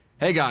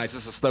Hey guys,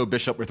 this is Tho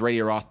Bishop with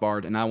Radio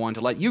Rothbard, and I want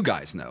to let you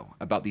guys know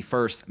about the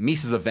first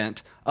Mises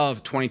event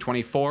of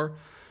 2024.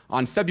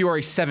 On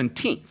February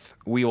 17th,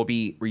 we will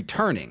be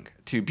returning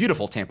to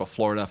beautiful Tampa,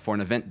 Florida for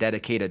an event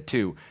dedicated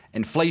to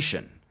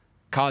inflation,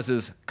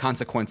 causes,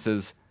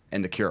 consequences,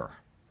 and the cure.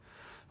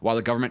 While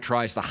the government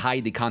tries to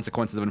hide the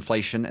consequences of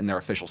inflation in their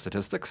official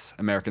statistics,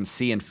 Americans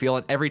see and feel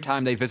it every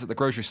time they visit the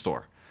grocery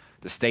store.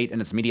 The state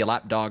and its media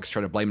lapdogs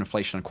try to blame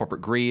inflation on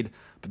corporate greed,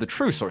 but the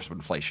true source of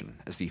inflation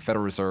is the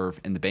Federal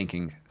Reserve and the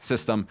banking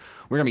system.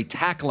 We're going to be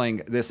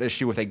tackling this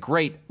issue with a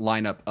great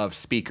lineup of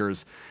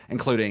speakers,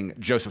 including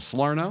Joseph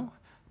Salerno,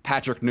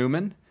 Patrick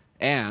Newman,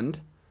 and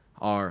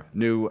our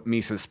new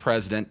Mises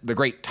president, the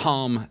great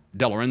Tom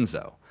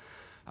DeLorenzo.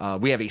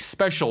 We have a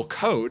special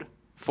code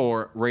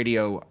for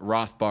Radio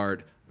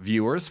Rothbard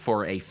viewers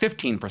for a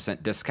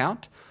 15%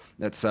 discount.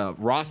 That's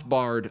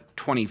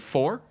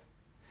Rothbard24.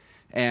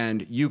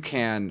 And you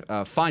can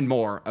find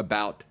more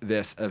about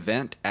this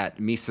event at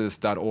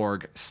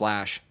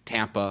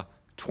Mises.org/Tampa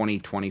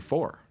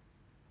 2024.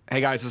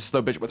 Hey guys, this is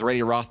Tho Bishop with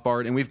Radio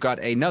Rothbard, and we've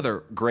got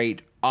another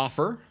great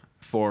offer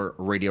for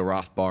Radio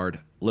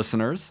Rothbard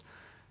listeners.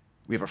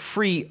 We have a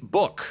free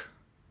book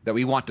that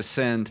we want to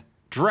send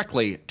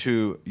directly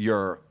to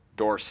your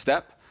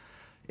doorstep.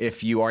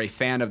 If you are a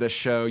fan of this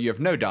show, you have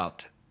no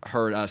doubt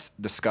heard us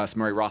discuss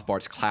Murray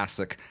Rothbard's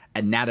classic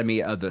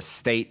Anatomy of the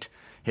State,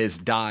 his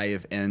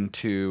dive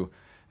into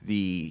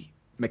the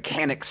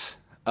mechanics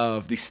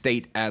of the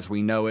state as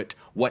we know it,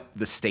 what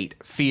the state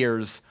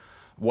fears,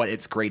 what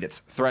its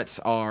greatest threats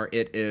are.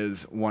 It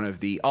is one of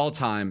the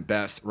all-time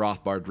best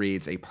Rothbard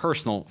reads, a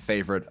personal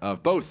favorite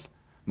of both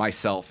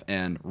myself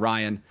and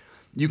Ryan.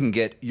 You can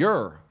get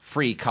your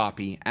free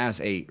copy as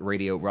a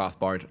Radio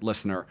Rothbard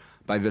listener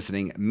by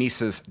visiting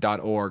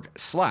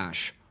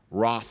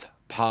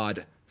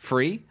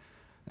Mises.org/RothPodFree.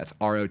 That's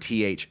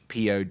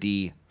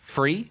ROTHPOD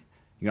free.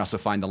 You can also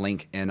find the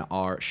link in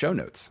our show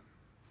notes.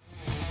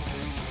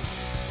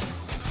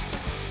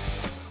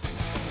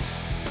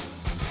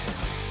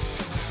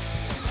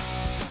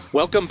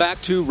 Welcome back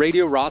to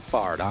Radio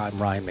Rothbard.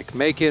 I'm Ryan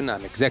McMakin.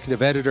 I'm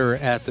executive editor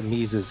at the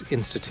Mises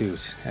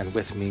Institute. And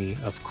with me,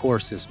 of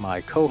course, is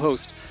my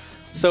co-host,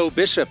 Tho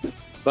Bishop.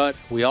 But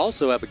we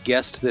also have a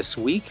guest this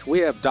week. We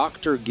have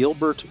Dr.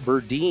 Gilbert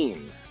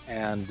Burdeen.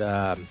 And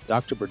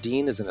Dr.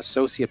 Burdeen is an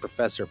associate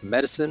professor of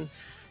medicine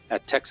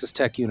at Texas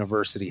Tech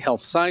University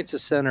Health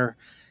Sciences Center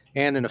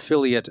and an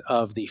affiliate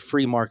of the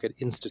Free Market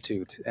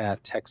Institute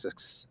at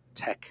Texas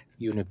Tech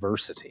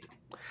University.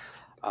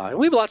 And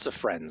we have lots of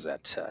friends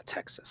at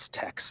Texas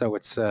Tech, so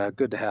it's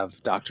good to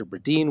have Dr.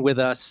 Burdeen with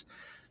us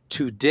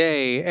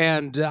today.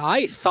 And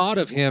I thought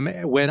of him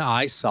when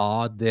I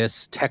saw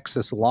this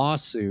Texas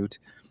lawsuit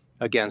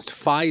against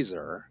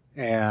Pfizer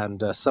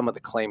and some of the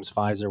claims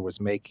Pfizer was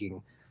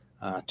making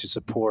to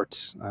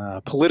support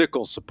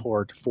political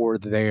support for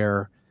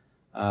their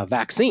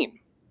vaccine.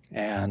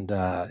 And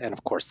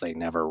of course, they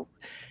never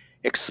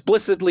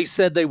explicitly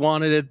said they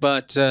wanted it,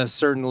 but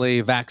certainly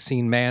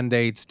vaccine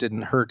mandates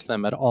didn't hurt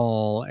them at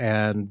all.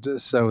 And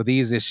so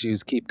these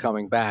issues keep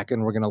coming back.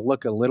 And we're going to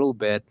look a little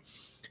bit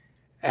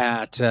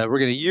at, we're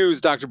going to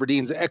use Dr.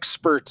 Burdeen's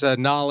expert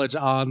knowledge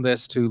on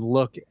this to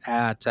look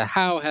at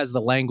how has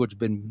the language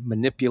been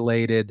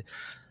manipulated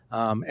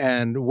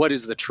and what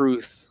is the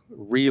truth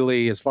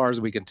really, as far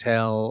as we can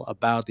tell,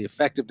 about the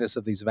effectiveness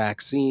of these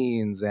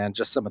vaccines and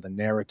just some of the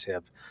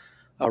narrative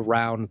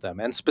around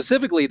them. And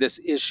specifically this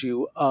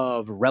issue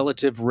of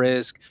relative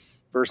risk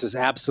versus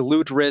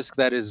absolute risk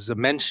that is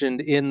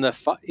mentioned in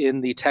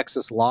the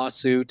Texas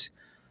lawsuit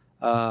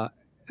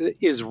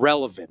is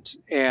relevant.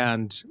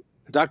 And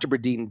Dr.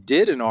 Burdeen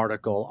did an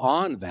article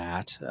on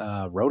that,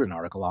 wrote an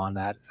article on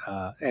that,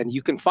 and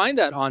you can find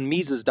that on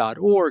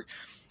Mises.org.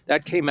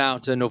 That came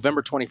out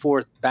November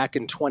 24th back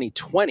in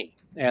 2020.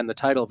 And the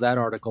title of that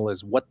article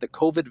is What the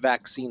COVID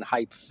Vaccine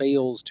Hype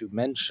Fails to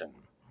Mention.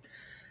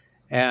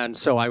 And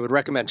so I would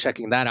recommend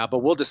checking that out.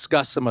 But we'll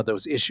discuss some of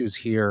those issues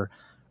here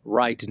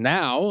right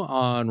now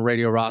on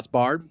Radio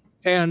Rothbard.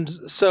 And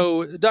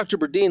so, Dr.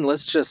 Burdeen,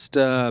 let's just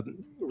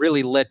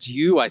really let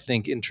you, I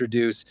think,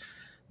 introduce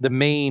the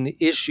main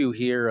issue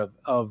here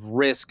of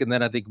risk. And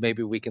then I think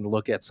maybe we can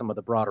look at some of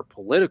the broader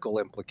political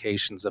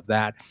implications of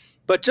that.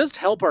 But just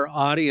help our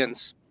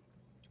audience,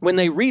 when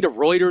they read a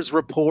Reuters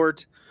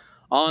report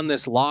on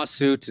this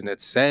lawsuit, and it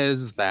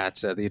says that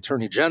the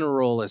Attorney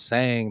General is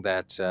saying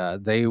that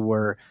they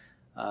were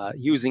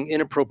using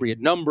inappropriate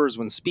numbers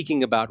when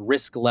speaking about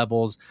risk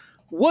levels.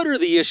 What are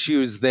the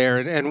issues there,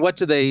 and what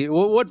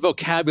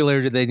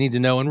vocabulary do they need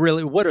to know, and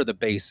really, what are the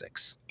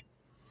basics?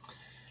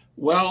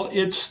 Well,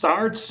 it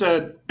starts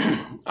at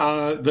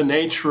the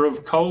nature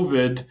of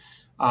COVID.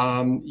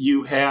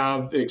 You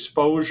have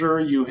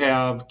exposure, you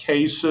have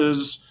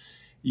cases,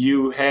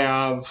 you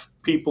have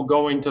people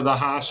going to the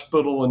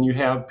hospital, and you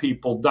have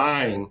people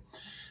dying.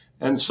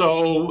 And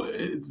so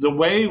the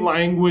way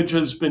language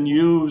has been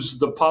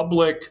used, the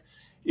public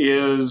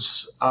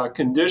is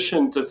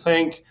conditioned to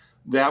think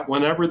that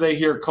whenever they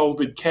hear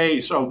COVID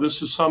case, oh,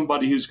 this is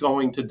somebody who's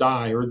going to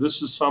die, or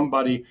this is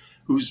somebody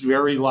who's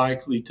very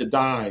likely to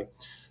die.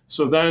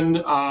 So then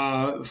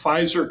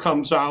Pfizer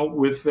comes out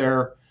with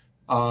their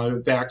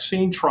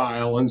vaccine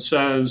trial and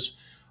says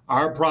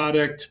our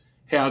product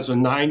has a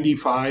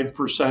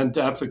 95%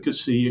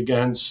 efficacy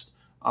against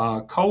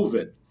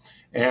COVID.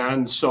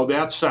 And so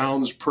that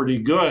sounds pretty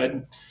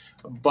good.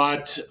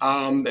 But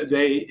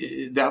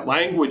that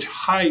language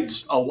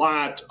hides a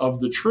lot of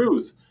the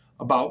truth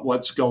about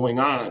what's going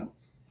on.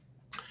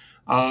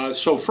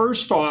 So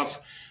first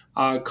off,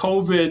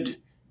 COVID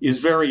is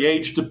very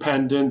age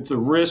dependent. The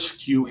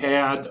risk you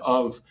had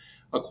of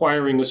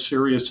acquiring a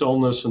serious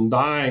illness and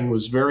dying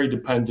was very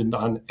dependent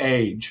on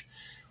age.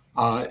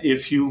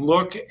 If you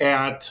look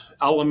at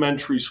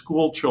elementary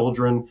school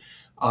children,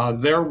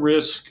 their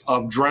risk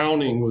of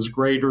drowning was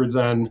greater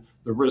than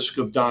the risk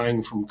of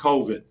dying from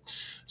COVID.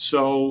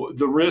 So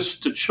the risk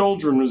to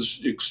children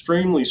was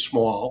extremely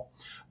small.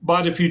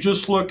 But if you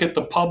just look at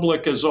the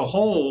public as a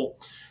whole,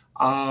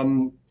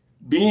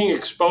 being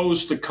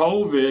exposed to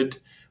COVID,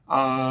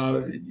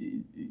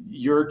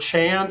 your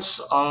chance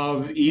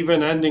of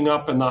even ending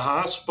up in the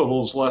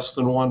hospital is less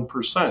than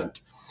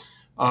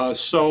 1%.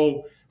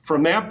 So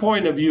from that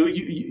point of view,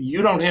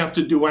 you don't have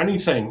to do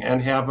anything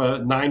and have a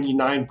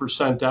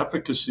 99%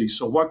 efficacy.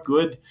 So what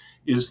good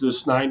is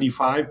this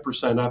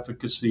 95%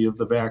 efficacy of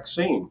the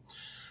vaccine?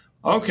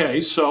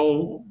 Okay,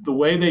 so the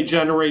way they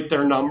generate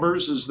their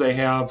numbers is they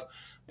have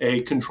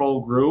a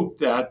control group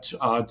that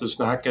does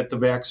not get the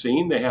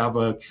vaccine. They have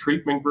a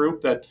treatment group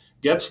that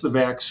gets the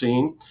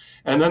vaccine.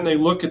 And then they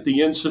look at the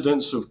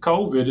incidence of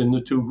COVID in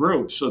the two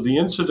groups. So the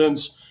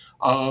incidence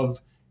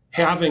of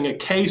having a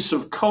case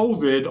of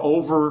COVID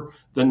over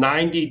the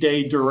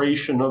 90-day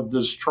duration of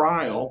this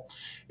trial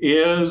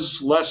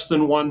is less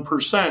than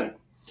 1%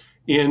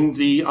 in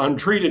the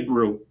untreated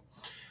group.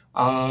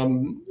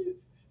 And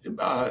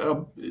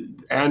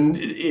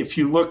if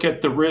you look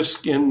at the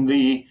risk in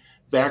the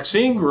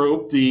vaccine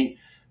group, the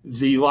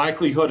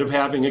likelihood of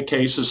having a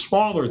case is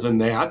smaller than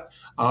that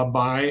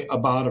by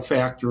about a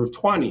factor of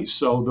 20.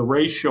 So the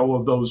ratio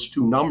of those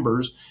two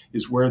numbers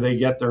is where they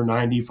get their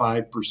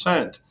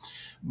 95%.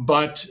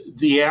 But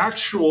the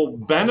actual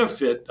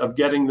benefit of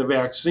getting the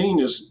vaccine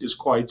is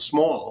quite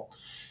small.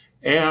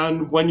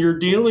 And when you're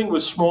dealing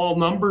with small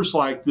numbers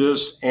like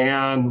this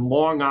and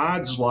long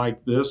odds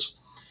like this,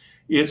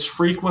 it's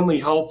frequently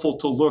helpful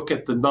to look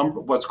at the number,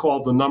 what's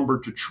called the number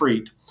to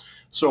treat.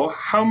 So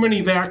how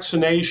many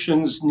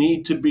vaccinations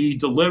need to be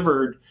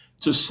delivered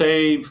to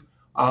save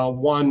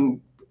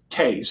one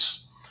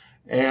case?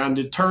 And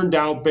it turned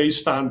out,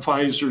 based on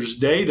Pfizer's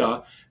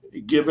data,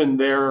 given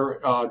their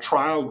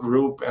trial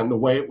group and the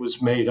way it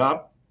was made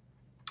up,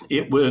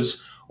 it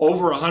was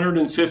over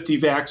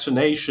 150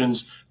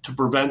 vaccinations to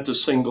prevent a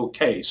single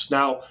case.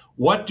 Now,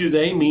 what do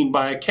they mean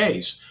by a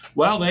case?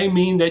 Well, they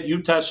mean that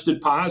you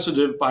tested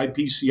positive by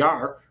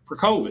PCR for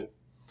COVID.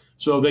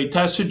 So they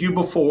tested you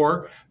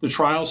before the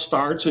trial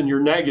starts and you're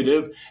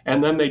negative,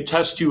 and then they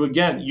test you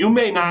again. You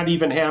may not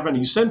even have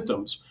any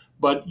symptoms,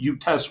 but you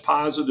test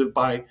positive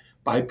by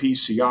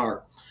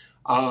PCR.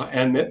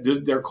 And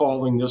they're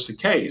calling this a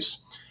case.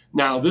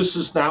 Now, this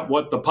is not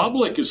what the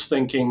public is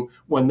thinking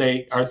when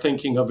they are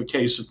thinking of a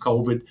case of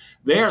COVID.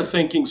 They are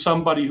thinking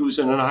somebody who's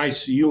in an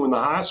ICU in the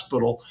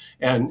hospital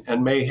and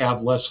may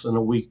have less than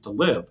a week to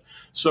live.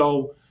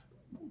 So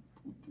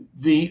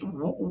the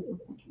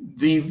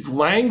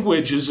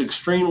language is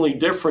extremely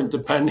different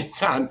depending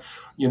on,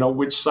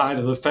 which side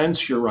of the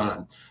fence you're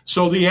on.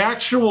 So the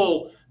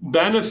actual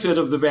benefit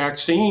of the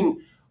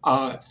vaccine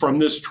from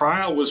this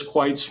trial was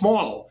quite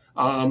small.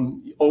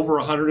 Over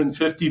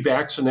 150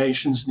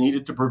 vaccinations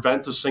needed to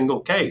prevent a single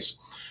case.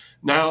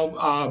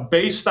 Now,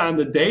 based on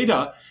the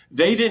data,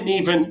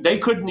 they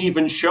couldn't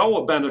even show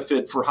a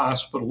benefit for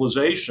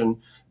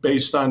hospitalization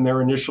based on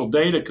their initial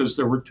data because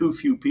there were too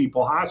few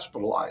people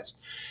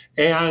hospitalized.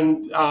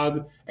 And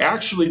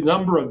actually, the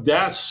number of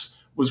deaths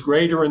was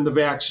greater in the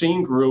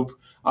vaccine group.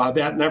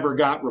 That never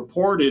got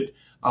reported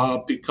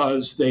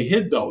because they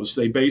hid those.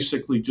 They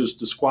basically just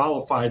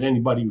disqualified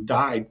anybody who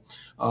died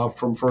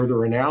from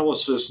further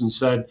analysis and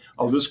said,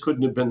 oh, this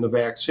couldn't have been the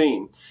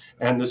vaccine.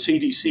 And the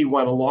CDC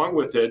went along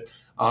with it.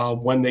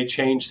 When they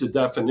changed the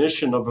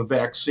definition of a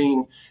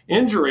vaccine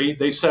injury,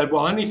 they said,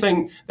 well,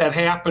 anything that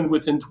happened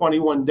within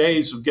 21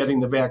 days of getting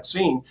the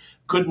vaccine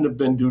couldn't have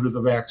been due to the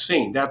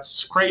vaccine.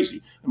 That's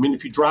crazy. I mean,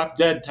 if you drop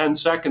dead 10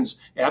 seconds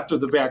after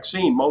the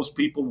vaccine, most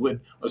people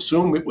would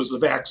assume it was the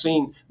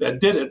vaccine that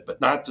did it, but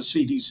not the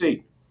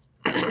CDC.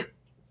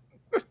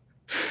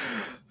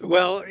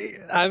 Well,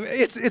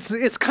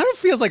 it's kind of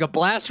feels like a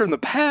blast from the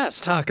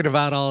past talking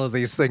about all of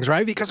these things,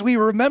 right? Because we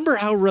remember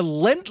how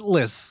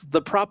relentless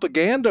the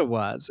propaganda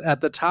was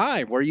at the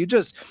time, where you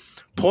just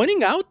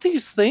pointing out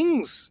these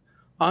things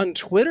on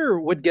Twitter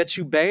would get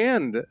you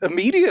banned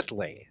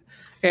immediately.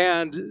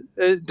 And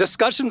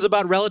discussions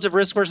about relative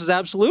risk versus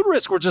absolute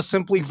risk were just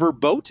simply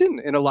verboten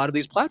in a lot of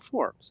these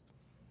platforms.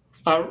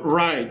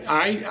 Right.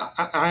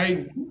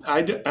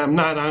 I'm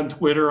not on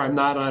Twitter. I'm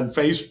not on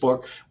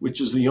Facebook,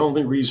 which is the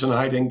only reason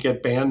I didn't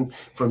get banned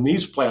from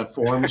these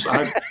platforms.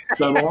 I've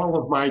done all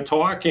of my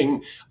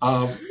talking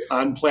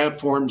on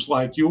platforms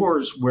like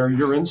yours where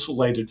you're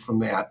insulated from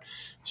that.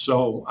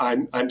 So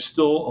I'm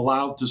still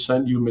allowed to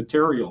send you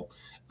material.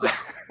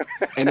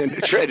 And then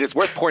it is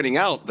worth pointing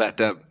out that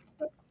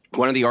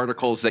one of the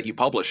articles that you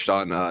published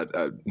on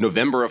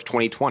November of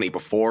 2020,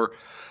 before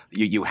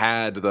you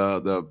had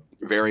the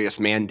various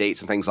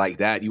mandates and things like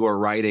that, you were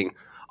writing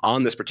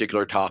on this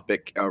particular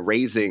topic,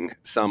 raising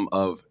some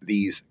of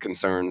these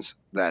concerns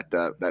that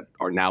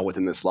are now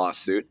within this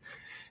lawsuit.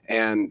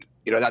 And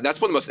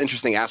that's one of the most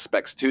interesting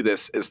aspects to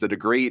this is the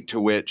degree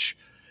to which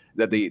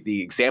that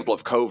the example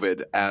of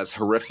COVID, as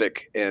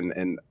horrific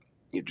and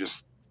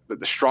just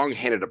the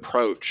strong-handed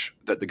approach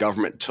that the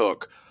government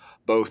took,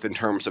 both in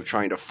terms of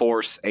trying to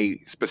force a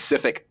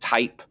specific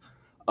type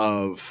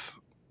of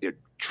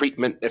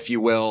treatment, if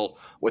you will,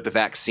 with the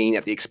vaccine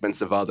at the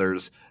expense of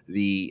others,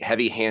 the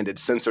heavy-handed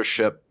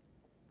censorship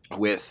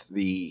with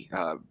the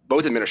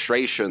both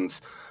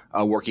administrations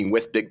working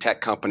with big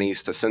tech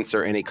companies to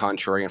censor any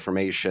contrary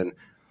information.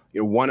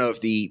 One of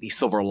the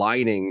silver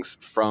linings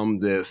from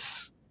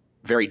this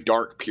very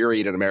dark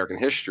period in American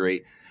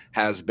history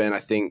has been, I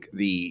think,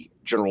 the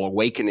general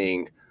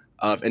awakening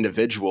of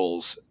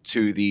individuals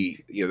to the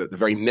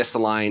very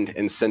misaligned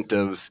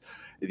incentives,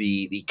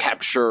 the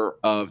capture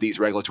of these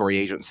regulatory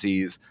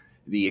agencies,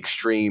 the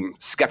extreme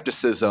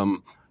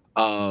skepticism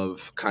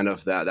of kind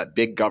of that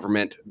big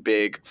government,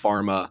 big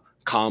pharma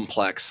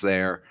complex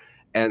there.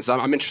 And so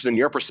I'm interested in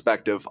your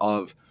perspective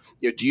of,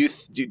 do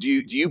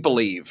you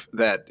believe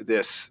that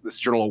this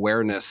general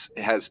awareness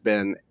has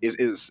been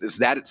is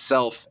that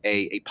itself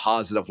a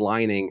positive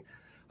lining?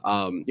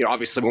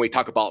 Obviously, when we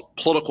talk about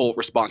political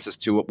responses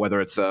to it,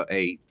 whether it's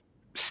a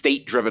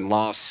state-driven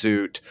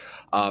lawsuit,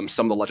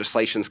 some of the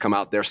legislations come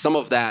out there, some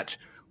of that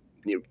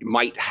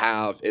might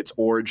have its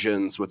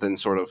origins within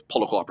sort of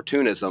political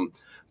opportunism,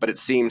 but it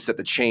seems that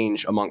the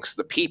change amongst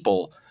the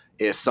people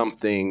is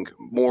something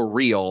more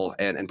real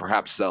and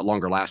perhaps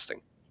longer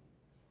lasting.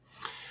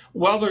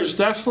 Well, there's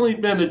definitely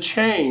been a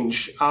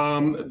change.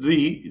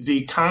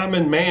 The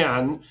common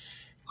man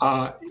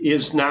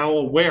is now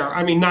aware.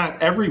 I mean,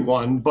 not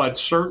everyone, but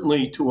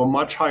certainly to a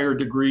much higher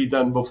degree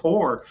than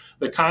before.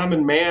 The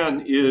common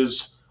man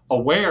is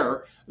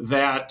aware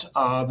that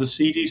the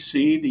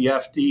CDC, the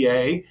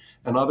FDA,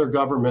 and other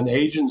government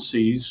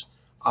agencies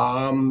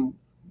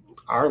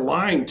are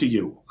lying to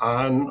you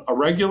on a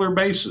regular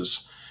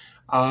basis.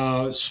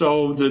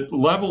 So the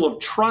level of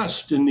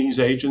trust in these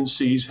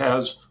agencies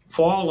has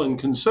fallen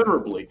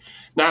considerably.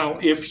 Now,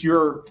 if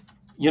you're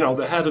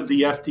the head of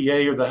the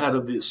FDA or the head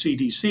of the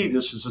CDC,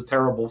 this is a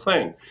terrible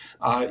thing.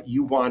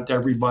 You want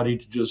everybody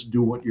to just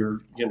do what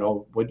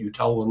what you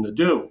tell them to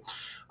do.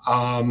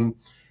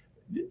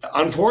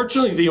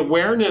 Unfortunately,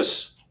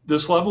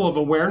 this level of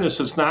awareness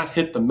has not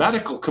hit the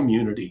medical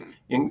community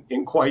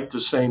in quite the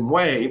same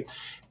way.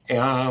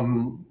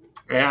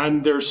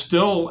 And there's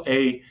still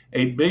a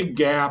big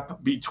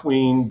gap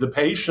between the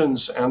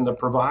patients and the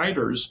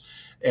providers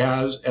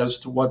as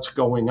to what's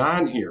going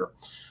on here.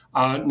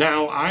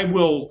 Now, I'm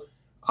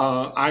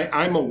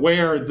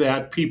aware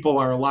that people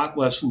are a lot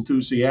less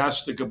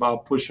enthusiastic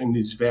about pushing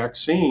these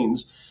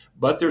vaccines,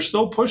 but they're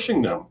still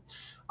pushing them.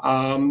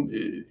 And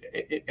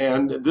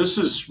this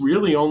is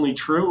really only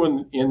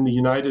true in the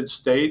United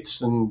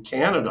States and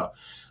Canada.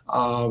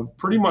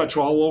 Pretty much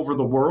all over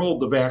the world,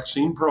 the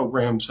vaccine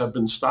programs have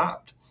been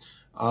stopped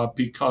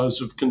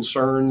because of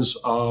concerns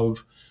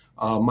of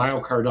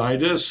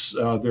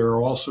myocarditis. There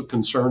are also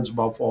concerns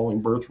about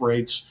falling birth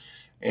rates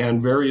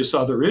and various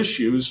other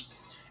issues.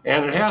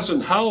 And it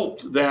hasn't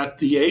helped that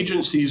the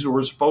agencies who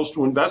are supposed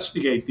to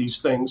investigate these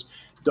things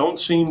don't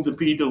seem to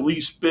be the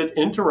least bit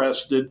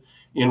interested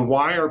in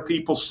why are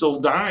people still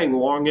dying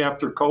long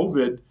after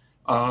COVID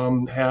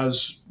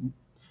has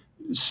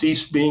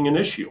ceased being an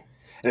issue.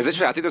 And it's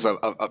interesting. I think there's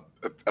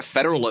a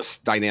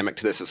federalist dynamic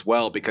to this as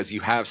well, because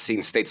you have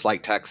seen states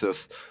like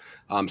Texas,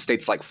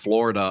 states like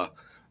Florida,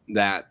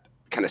 that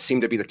kind of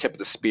seem to be the tip of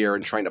the spear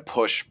in trying to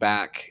push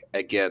back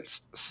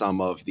against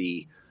some of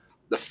the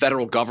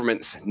federal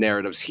government's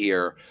narratives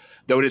here.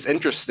 Though it is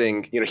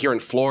interesting, here in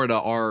Florida,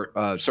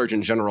 our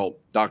Surgeon General,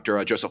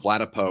 Dr. Joseph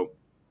Ladapo,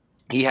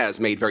 he has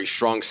made very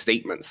strong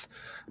statements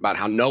about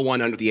how no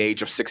one under the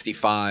age of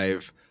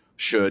 65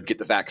 should get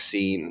the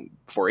vaccine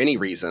for any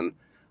reason.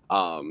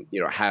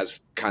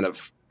 Has kind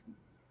of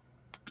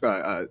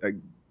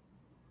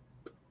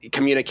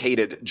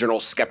communicated general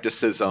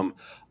skepticism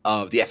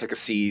of the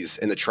efficacies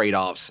and the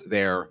trade-offs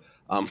there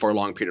for a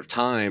long period of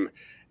time.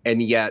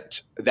 And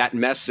yet that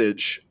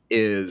message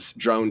is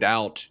droned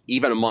out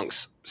even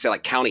amongst, say,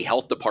 like county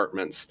health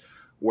departments,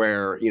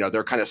 where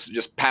they're kind of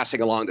just passing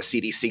along the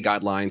CDC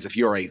guidelines. If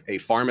you're a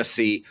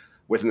pharmacy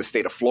within the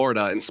state of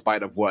Florida, in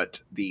spite of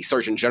what the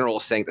Surgeon General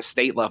is saying at the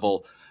state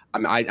level,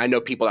 I know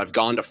people that have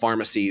gone to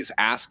pharmacies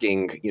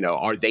asking,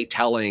 are they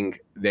telling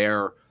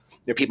their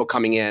people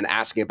coming in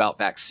asking about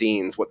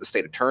vaccines, what the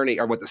state attorney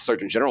or what the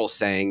Surgeon General is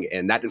saying,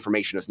 and that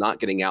information is not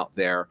getting out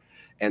there.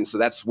 And so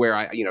that's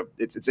where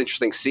it's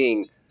interesting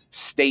seeing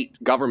state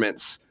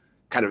governments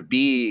kind of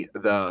be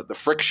the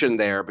friction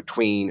there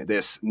between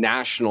this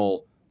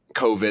national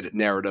COVID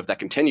narrative that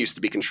continues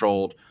to be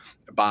controlled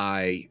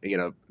by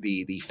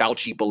the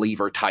Fauci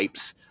believer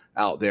types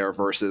out there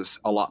versus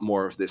a lot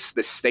more of this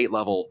state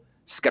level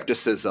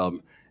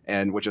skepticism,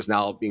 and which is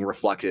now being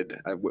reflected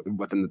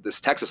within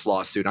this Texas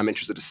lawsuit. I'm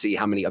interested to see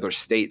how many other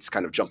states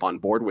kind of jump on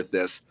board with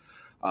this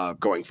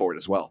going forward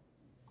as well.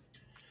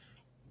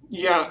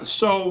 Yeah,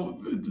 so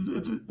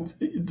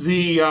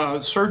the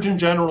Surgeon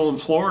General in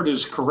Florida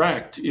is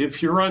correct.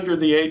 If you're under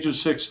the age of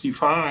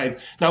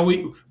 65, now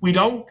we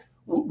don't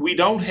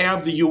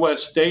have the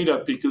U.S.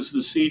 data because the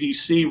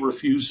CDC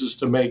refuses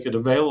to make it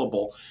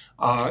available.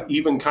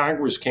 Even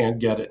Congress can't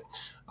get it.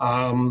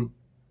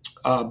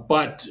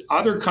 But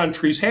other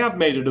countries have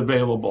made it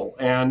available.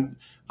 And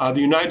the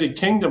United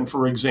Kingdom,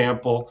 for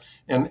example,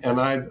 and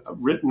I've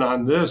written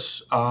on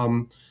this,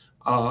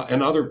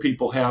 and other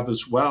people have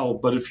as well.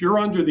 But if you're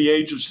under the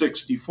age of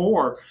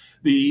 64,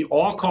 the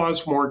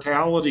all-cause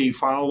mortality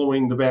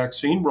following the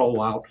vaccine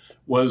rollout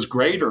was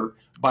greater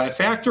by a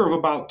factor of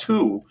about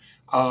 2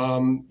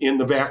 in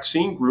the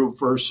vaccine group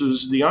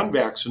versus the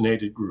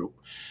unvaccinated group.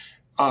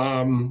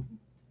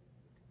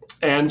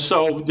 And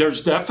so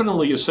there's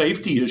definitely a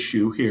safety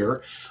issue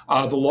here.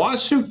 The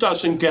lawsuit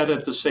doesn't get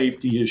at the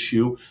safety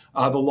issue.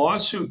 The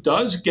lawsuit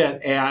does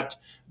get at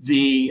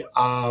the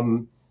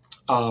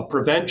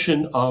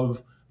prevention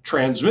of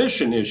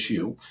transmission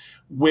issue,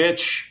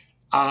 which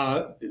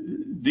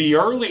the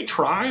early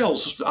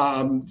trials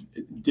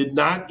did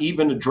not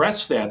even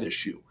address that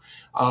issue.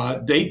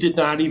 They did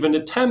not even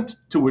attempt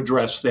to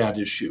address that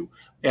issue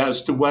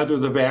as to whether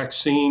the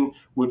vaccine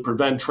would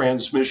prevent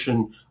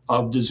transmission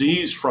of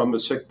disease from a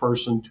sick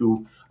person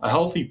to a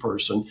healthy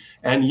person.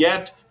 And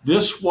yet,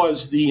 this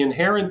was the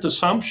inherent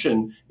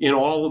assumption in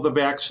all of the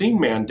vaccine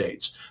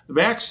mandates. The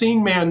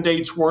vaccine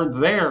mandates weren't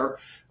there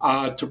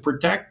to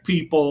protect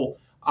people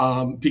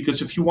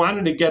because if you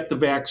wanted to get the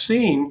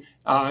vaccine,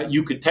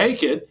 you could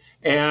take it.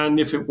 And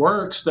if it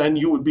works, then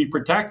you would be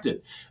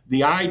protected.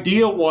 The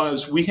idea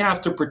was we have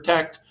to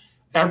protect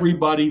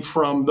everybody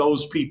from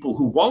those people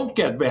who won't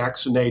get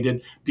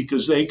vaccinated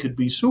because they could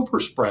be super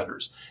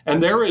spreaders.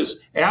 And there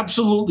is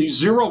absolutely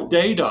zero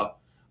data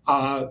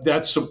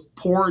that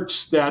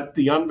supports that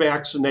the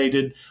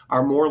unvaccinated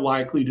are more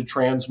likely to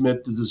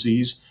transmit the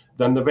disease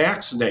than the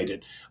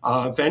vaccinated.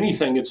 If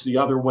anything, it's the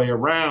other way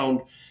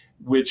around,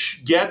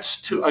 which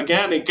gets to,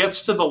 again, it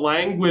gets to the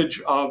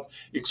language of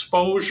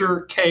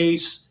exposure,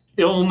 case,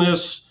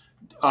 illness,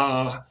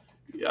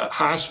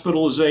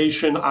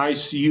 hospitalization,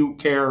 ICU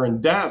care,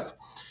 and death.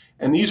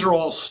 And these are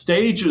all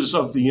stages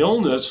of the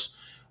illness.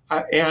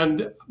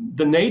 And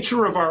the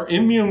nature of our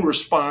immune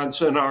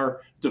response and our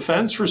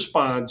defense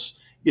response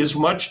is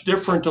much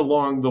different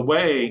along the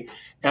way.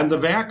 And the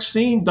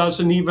vaccine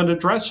doesn't even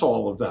address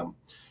all of them.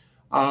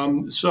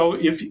 So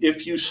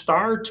if you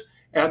start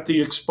at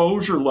the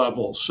exposure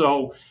level,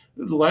 so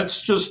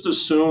let's just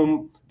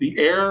assume the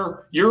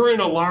air, you're in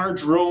a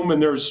large room and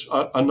there's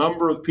a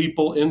number of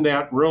people in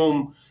that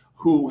room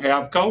who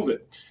have COVID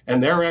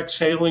and they're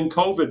exhaling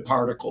COVID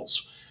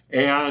particles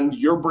and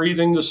you're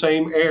breathing the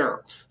same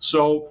air.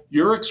 So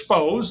you're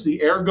exposed,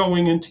 the air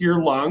going into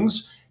your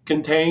lungs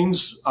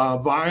contains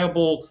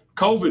viable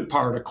COVID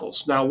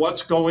particles. Now,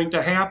 what's going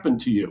to happen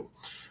to you?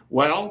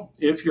 Well,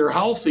 if you're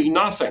healthy,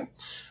 nothing.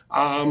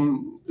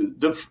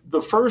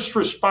 The first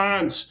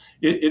response,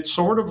 it's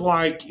sort of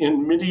like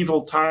in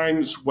medieval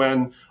times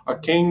when a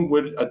king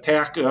would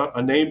attack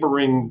a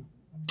neighboring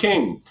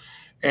king.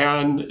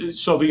 And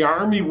so the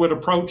army would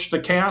approach the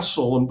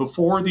castle, and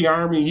before the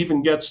army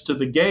even gets to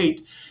the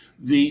gate,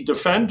 the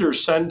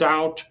defenders send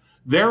out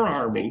their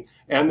army,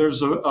 and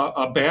there's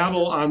a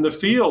battle on the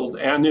field.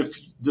 And if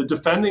the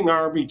defending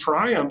army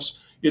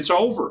triumphs, it's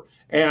over.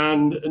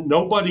 And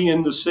nobody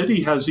in the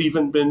city has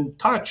even been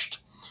touched.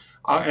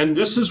 And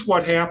this is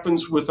what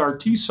happens with our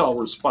T cell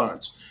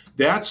response.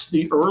 That's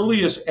the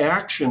earliest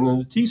action,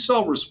 and the T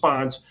cell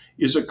response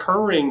is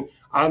occurring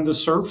on the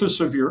surface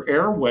of your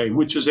airway,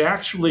 which is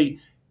actually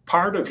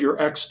part of your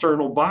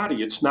external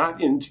body. It's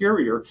not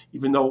interior,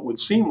 even though it would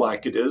seem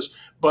like it is,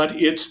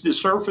 but it's the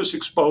surface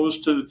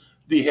exposed to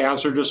the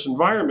hazardous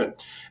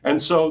environment.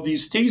 And so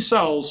these T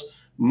cells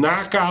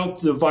knock out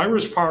the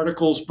virus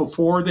particles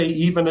before they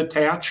even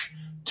attach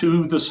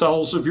to the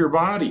cells of your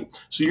body.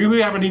 So you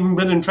haven't even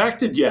been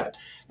infected yet.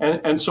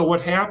 And so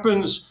what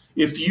happens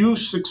if you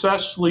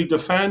successfully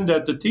defend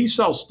at the T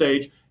cell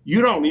stage,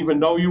 you don't even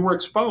know you were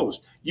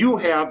exposed. You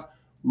have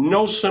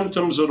no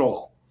symptoms at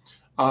all.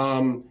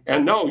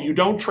 And no, you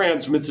don't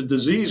transmit the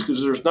disease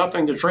because there's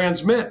nothing to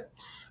transmit.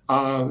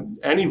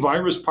 Any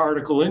virus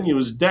particle in you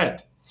is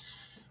dead.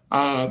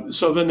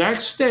 So the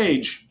next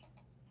stage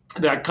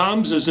that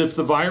comes is if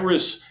the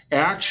virus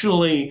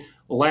actually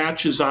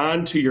latches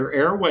on to your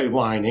airway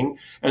lining.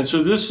 And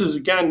so this is,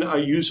 again,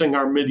 using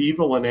our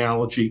medieval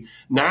analogy.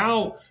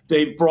 Now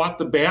they've brought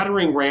the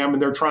battering ram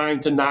and they're trying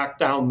to knock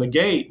down the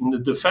gate. And the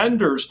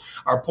defenders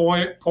are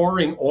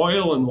pouring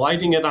oil and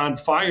lighting it on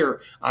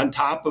fire on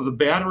top of the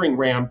battering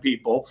ram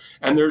people.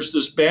 And there's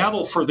this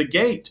battle for the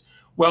gate.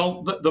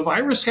 Well, the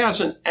virus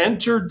hasn't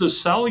entered the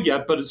cell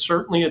yet, but it's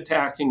certainly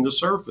attacking the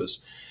surface.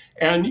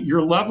 And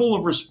your level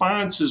of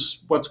response is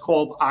what's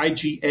called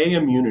IgA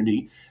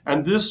immunity.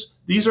 And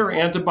these are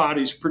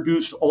antibodies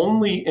produced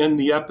only in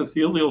the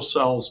epithelial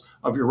cells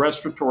of your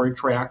respiratory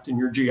tract and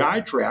your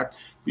GI tract,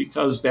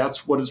 because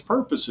that's what its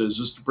purpose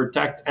is to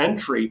protect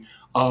entry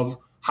of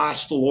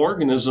hostile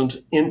organisms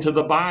into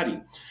the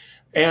body.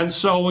 And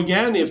so,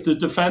 again, if the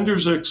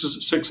defenders are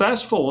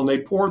successful and they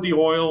pour the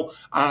oil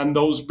on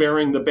those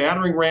bearing the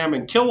battering ram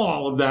and kill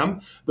all of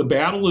them, the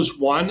battle is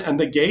won and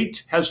the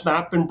gate has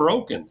not been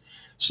broken.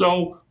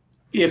 So,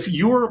 if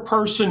you're a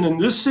person in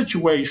this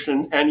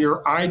situation and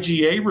your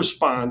IgA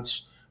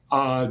response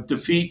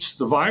defeats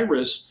the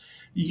virus,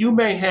 you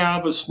may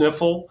have a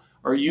sniffle,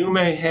 or you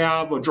may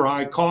have a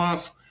dry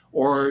cough,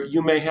 or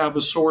you may have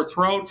a sore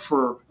throat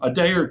for a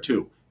day or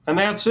two. And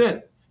that's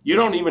it. You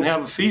don't even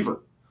have a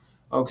fever.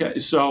 Okay,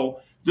 so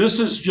this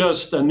is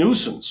just a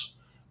nuisance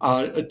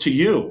to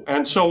you.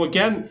 And so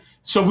again,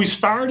 so we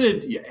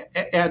started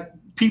at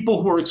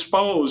people who are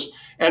exposed,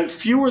 and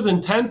fewer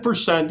than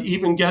 10%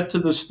 even get to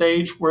the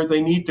stage where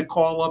they need to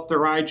call up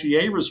their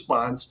IgA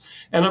response.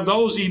 And of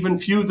those, even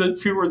fewer than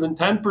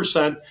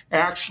 10%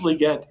 actually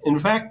get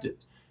infected.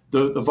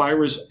 The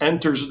virus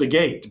enters the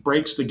gate,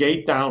 breaks the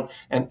gate down,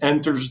 and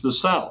enters the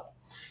cell.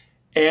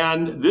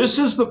 And this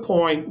is the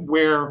point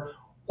where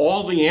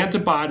all the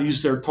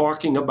antibodies they're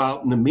talking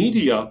about in the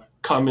media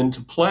come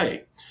into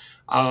play.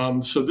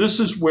 So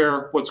this is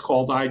where what's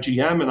called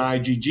IgM and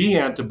IgG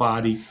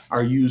antibody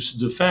are used to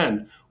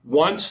defend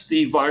once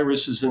the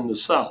virus is in the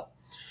cell.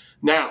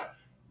 Now,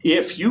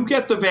 if you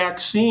get the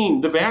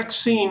vaccine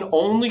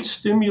only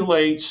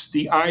stimulates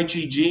the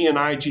IgG and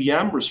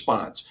IgM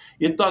response.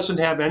 It doesn't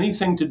have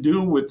anything to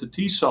do with the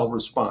T cell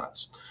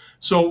response.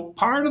 So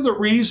part of the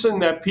reason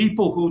that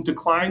people who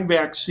decline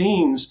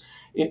vaccines,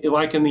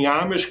 like in the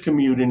Amish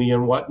community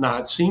and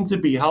whatnot, seem to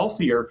be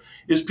healthier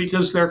is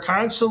because they're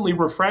constantly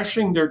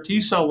refreshing their T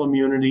cell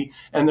immunity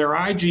and their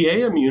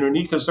IgA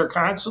immunity, because they're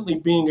constantly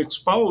being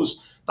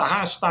exposed to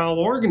hostile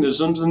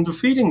organisms and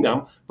defeating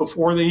them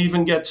before they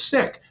even get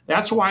sick.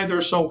 That's why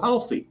they're so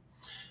healthy.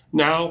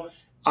 Now,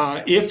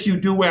 if you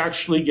do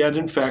actually get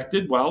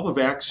infected, well, the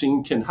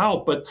vaccine can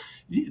help. But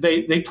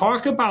they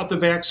talk about the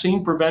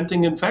vaccine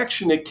preventing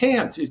infection. It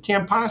can't. It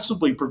can't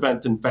possibly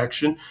prevent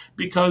infection,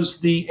 because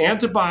the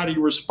antibody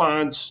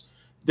response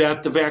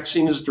that the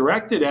vaccine is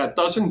directed at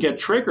doesn't get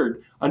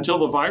triggered until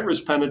the virus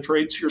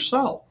penetrates your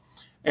cell.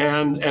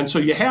 And so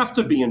you have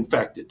to be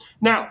infected.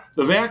 Now,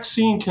 the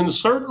vaccine can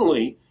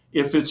certainly,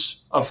 if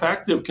it's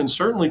effective, can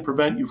certainly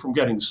prevent you from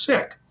getting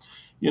sick.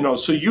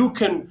 So you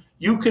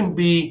can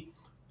be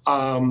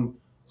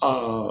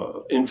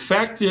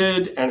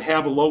infected and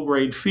have a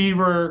low-grade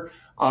fever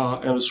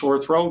and a sore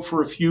throat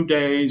for a few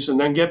days and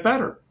then get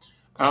better.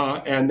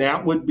 And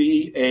that would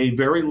be a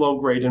very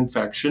low-grade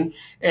infection.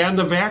 And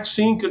the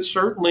vaccine could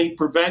certainly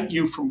prevent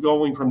you from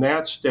going from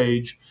that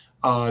stage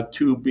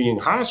to being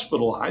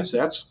hospitalized.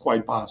 That's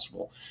quite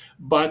possible.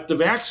 But the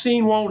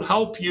vaccine won't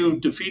help you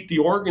defeat the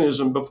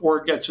organism before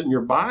it gets in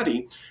your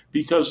body,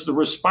 because the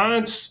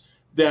response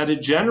that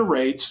it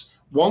generates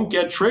won't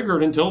get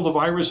triggered until the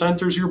virus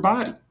enters your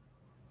body.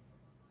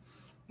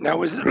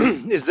 Now,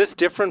 is this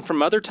different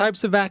from other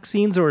types of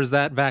vaccines, or is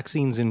that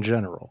vaccines in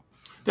general?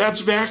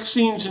 That's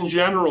vaccines in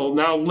general.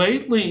 Now,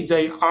 lately,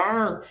 they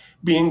are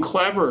being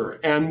clever,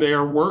 and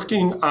they're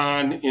working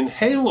on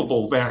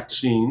inhalable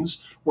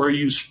vaccines where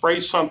you spray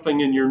something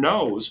in your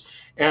nose.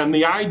 And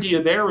the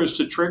idea there is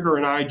to trigger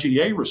an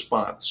IgA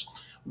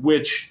response,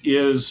 which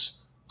is,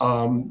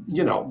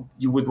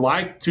 you would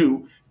like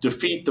to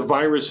defeat the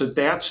virus at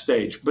that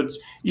stage. But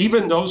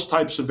even those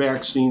types of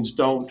vaccines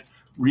don't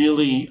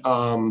really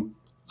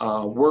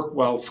work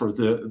well for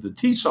the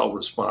T cell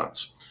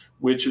response,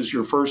 which is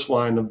your first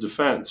line of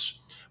defense.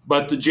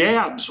 But the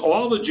jabs,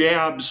 all the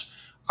jabs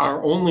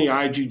are only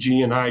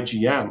IgG and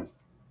IgM.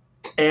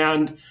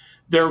 And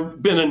there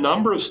have been a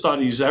number of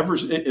studies,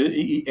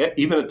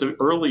 even at the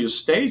earliest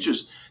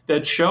stages,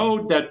 that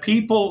showed that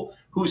people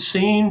who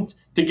seemed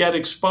to get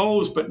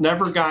exposed but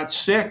never got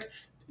sick,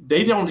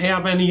 they don't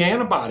have any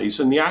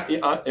antibodies. And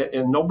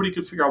nobody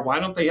could figure out,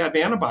 why don't they have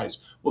antibodies?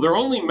 Well, they're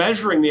only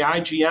measuring the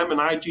IgM and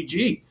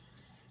IgG.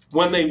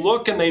 When they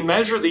look and they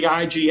measure the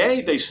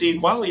IgA, they see,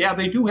 well, yeah,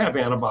 they do have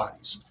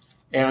antibodies.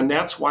 And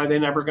that's why they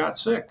never got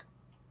sick.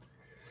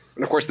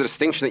 And of course, the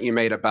distinction that you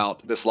made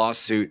about this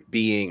lawsuit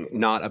being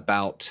not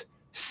about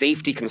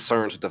safety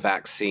concerns with the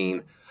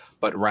vaccine,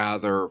 but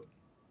rather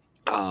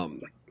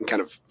kind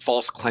of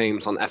false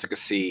claims on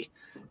efficacy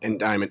and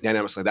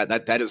dynamics like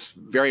that is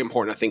very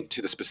important, I think,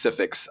 to the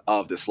specifics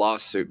of this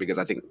lawsuit, because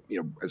I think,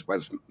 as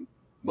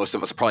most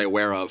of us are probably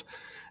aware of,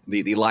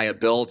 the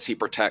liability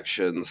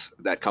protections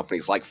that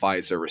companies like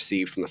Pfizer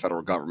received from the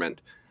federal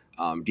government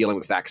dealing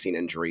with vaccine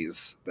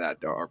injuries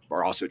that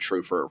are also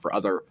true for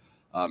other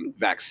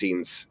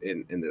vaccines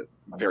in the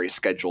various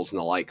schedules and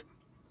the like.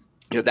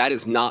 That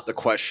is not the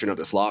question of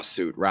this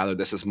lawsuit. Rather,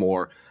 this is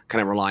more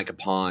kind of relying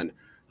upon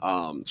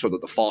sort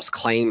of the False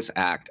Claims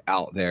Act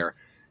out there.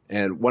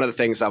 And one of the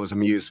things I was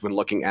amused when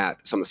looking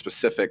at some of the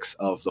specifics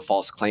of the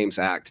False Claims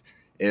Act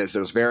is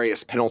there's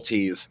various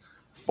penalties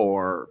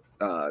for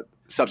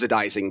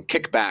subsidizing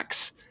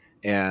kickbacks,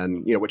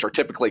 and which are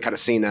typically kind of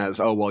seen as,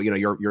 oh well,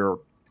 your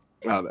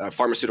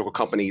pharmaceutical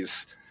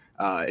companies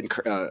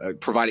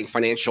providing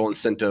financial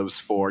incentives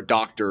for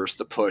doctors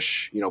to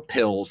push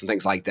pills and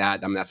things like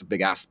that. I mean, that's a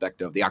big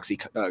aspect of the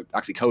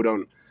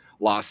oxycodone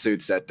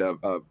lawsuits that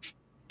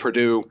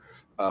Purdue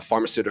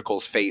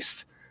Pharmaceuticals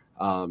faced,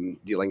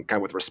 dealing kind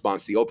of with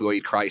response to the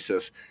opioid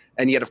crisis.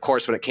 And yet, of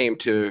course, when it came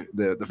to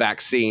the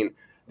vaccine,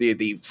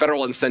 the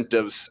federal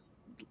incentives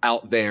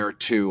out there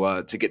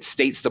to get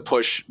states to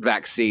push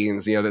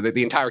vaccines, the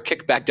entire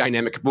kickback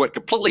dynamic went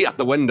completely out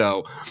the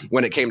window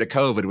when it came to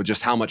COVID, with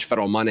just how much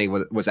federal money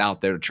was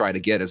out there to try to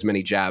get as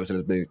many jabs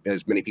and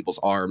as many people's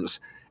arms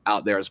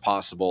out there as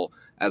possible,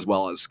 as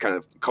well as kind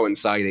of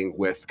coinciding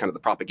with kind of the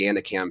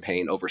propaganda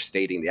campaign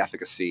overstating the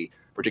efficacy,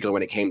 particularly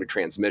when it came to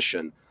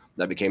transmission.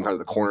 That became kind of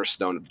the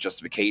cornerstone of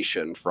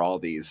justification for all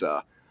these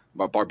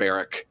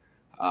barbaric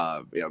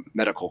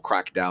medical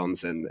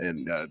crackdowns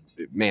and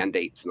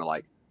mandates and the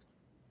like.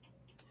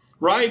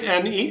 Right.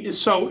 And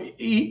so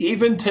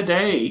even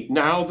today,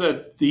 now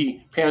that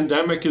the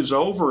pandemic is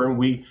over and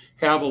we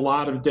have a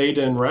lot of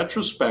data in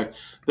retrospect,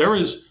 there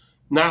is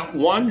not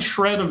one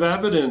shred of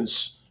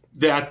evidence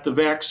that the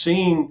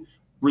vaccine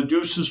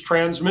reduces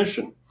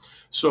transmission.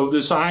 So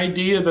this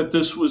idea that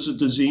this was a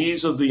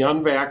disease of the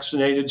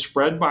unvaccinated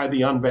spread by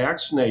the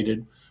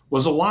unvaccinated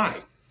was a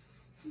lie.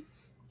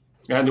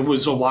 And it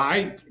was a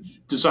lie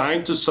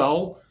designed to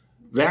sell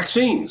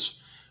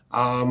vaccines.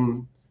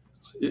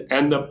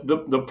 And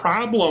the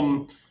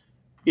problem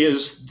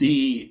is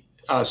the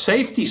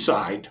safety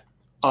side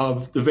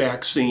of the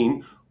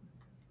vaccine.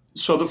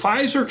 So the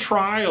Pfizer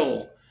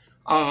trial,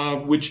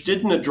 which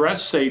didn't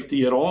address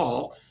safety at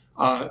all,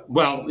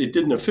 it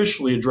didn't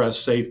officially address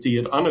safety.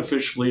 It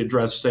unofficially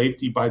addressed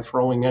safety by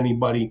throwing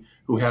anybody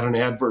who had an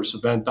adverse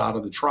event out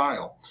of the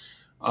trial.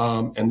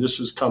 And this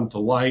has come to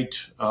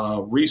light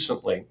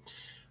recently.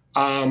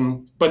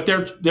 But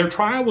their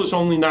trial was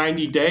only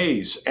 90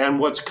 days. And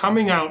what's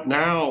coming out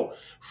now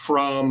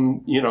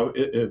from,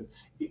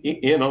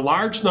 in a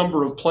large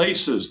number of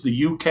places,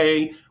 the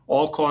UK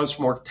all-cause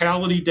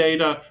mortality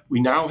data. We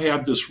now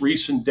have this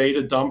recent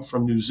data dump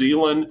from New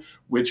Zealand,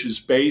 which is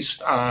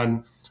based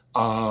on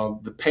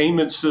the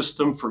payment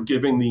system for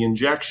giving the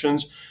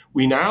injections.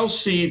 We now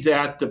see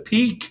that the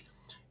peak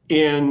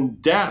in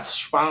deaths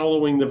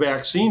following the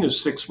vaccine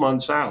is 6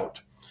 months out.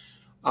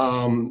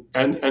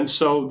 And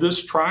so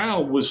this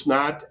trial was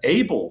not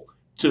able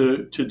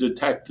to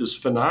detect this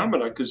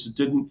phenomena because it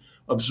didn't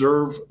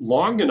observe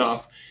long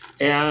enough.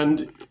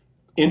 And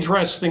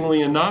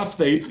interestingly enough,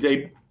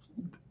 they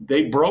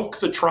broke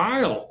the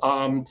trial.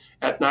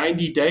 At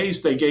 90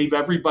 days, they gave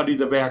everybody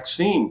the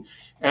vaccine.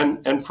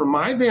 And from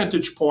my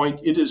vantage point,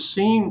 it is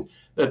seen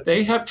that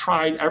they have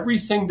tried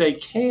everything they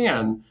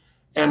can.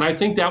 And I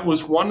think that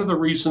was one of the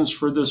reasons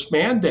for this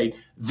mandate.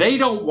 They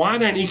don't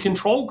want any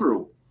control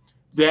group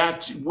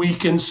that we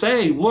can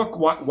say, look,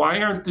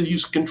 why aren't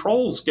these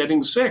controls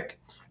getting sick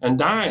and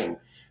dying?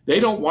 They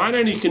don't want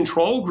any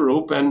control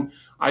group. And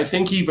I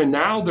think even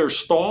now they're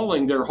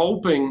stalling. They're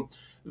hoping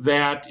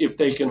that if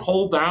they can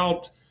hold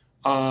out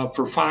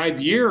for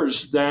 5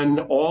 years, then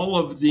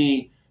there'll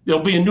be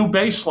a new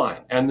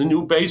baseline. And the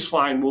new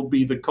baseline will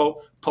be the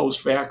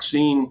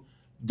post-vaccine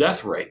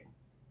death rate.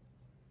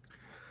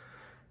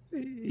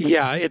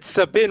 Yeah, it's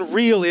been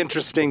real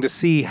interesting to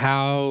see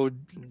how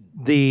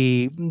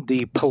the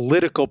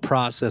political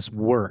process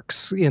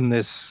works in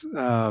this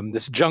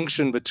this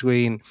junction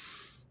between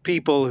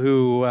people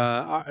who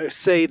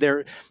say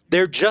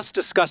they're just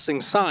discussing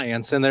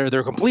science and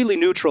they're completely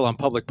neutral on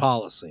public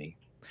policy.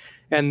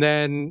 And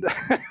then,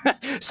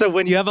 so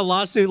when you have a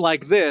lawsuit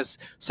like this,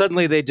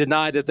 suddenly they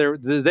deny that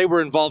they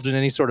were involved in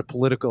any sort of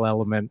political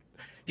element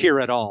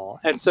here at all.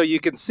 And so you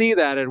can see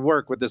that at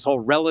work with this whole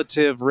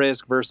relative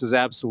risk versus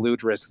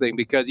absolute risk thing,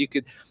 because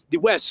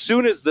as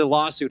soon as the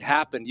lawsuit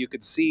happened, you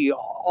could see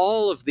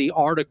all of the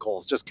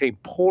articles just came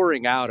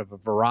pouring out of a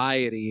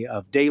variety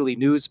of daily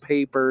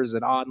newspapers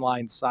and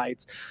online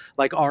sites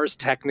like Ars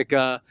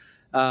Technica.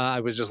 I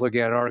was just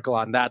looking at an article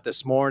on that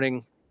this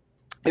morning.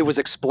 It was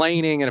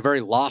explaining in a very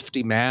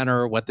lofty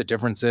manner what the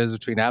difference is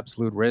between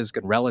absolute risk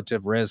and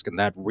relative risk, and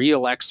that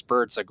real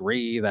experts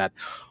agree that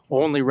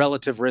only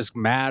relative risk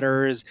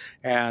matters.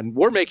 And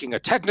we're making a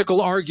technical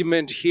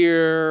argument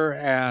here,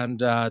 and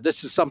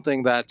this is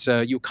something that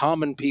you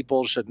common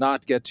people should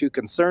not get too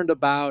concerned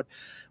about.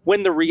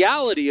 When the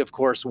reality, of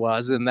course,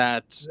 was in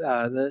that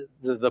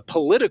the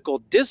political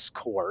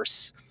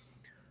discourse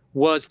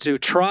was to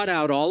trot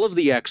out all of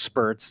the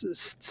experts,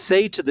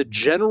 say to the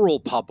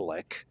general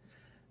public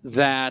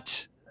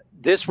that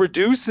this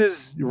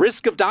reduces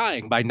risk of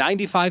dying by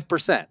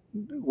 95%,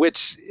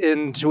 which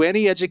to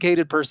any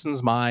educated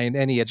person's mind,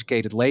 any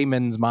educated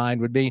layman's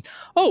mind would mean,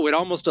 oh, it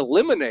almost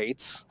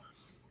eliminates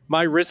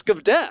my risk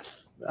of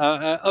death.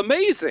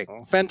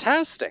 Amazing,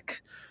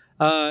 fantastic.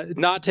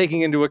 Not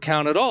taking into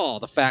account at all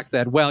the fact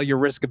that, well, your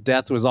risk of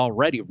death was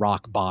already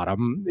rock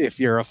bottom if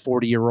you're a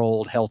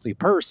 40-year-old healthy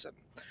person.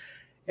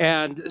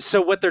 And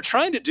so what they're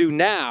trying to do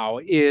now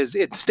is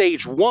at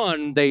stage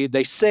one,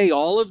 they say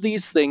all of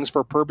these things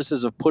for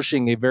purposes of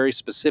pushing a very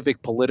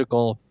specific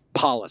political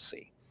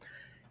policy.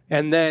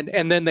 And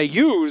then they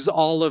use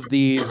all of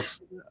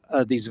these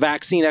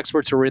vaccine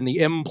experts who are in the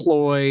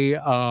employ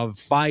of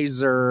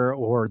Pfizer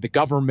or the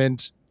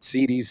government,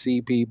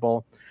 CDC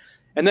people.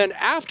 And then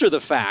after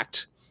the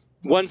fact,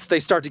 once they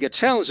start to get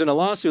challenged in a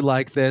lawsuit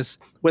like this,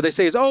 what they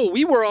say is, oh,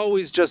 we were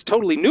always just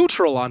totally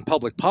neutral on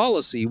public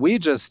policy.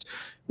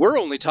 We're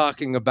only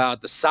talking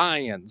about the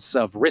science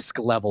of risk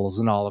levels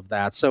and all of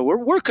that. So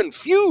we're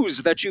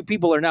confused that you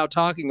people are now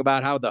talking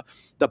about how the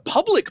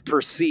public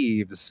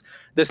perceives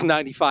this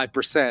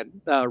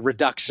 95%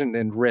 reduction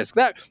in risk.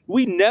 That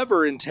we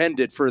never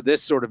intended for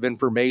this sort of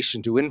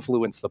information to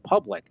influence the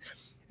public.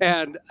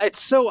 And it's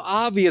so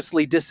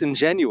obviously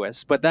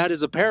disingenuous, but that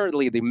is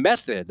apparently the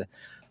method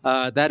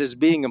that is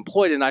being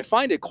employed. And I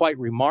find it quite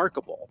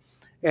remarkable.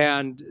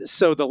 And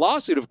so the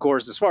lawsuit, of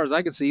course, as far as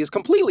I can see, is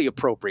completely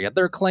appropriate.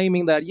 They're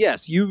claiming that,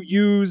 yes, you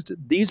used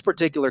these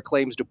particular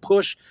claims to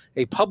push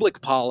a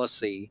public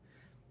policy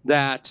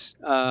that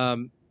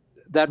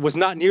that was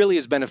not nearly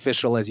as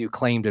beneficial as you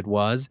claimed it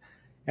was.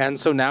 And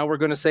so now we're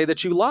going to say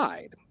that you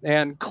lied.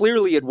 And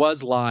clearly it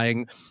was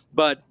lying,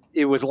 but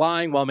it was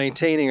lying while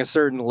maintaining a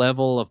certain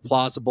level of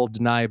plausible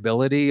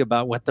deniability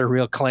about what their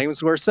real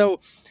claims were. So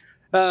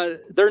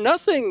they're not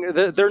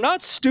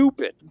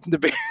stupid,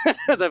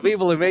 the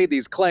people who made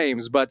these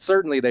claims, but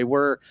certainly they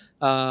were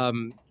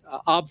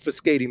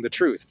obfuscating the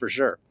truth for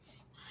sure.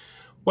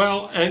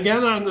 Well,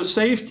 again, on the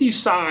safety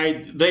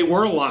side, they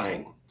were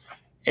lying.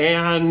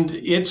 And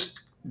it's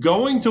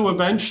going to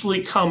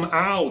eventually come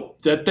out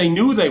that they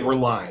knew they were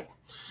lying.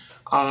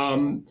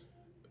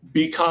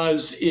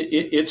 Because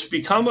it's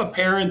become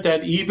apparent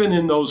that even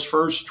in those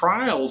first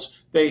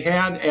trials, they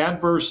had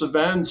adverse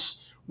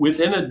events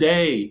within a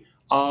day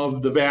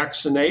of the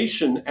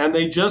vaccination, and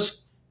they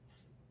just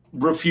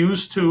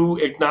refused to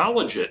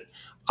acknowledge it.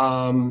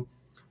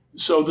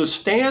 So the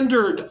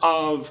standard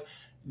of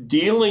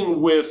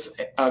dealing with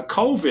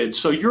COVID,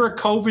 so you're a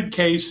COVID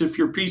case if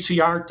your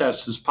PCR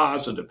test is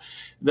positive.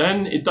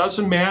 Then it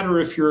doesn't matter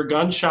if you're a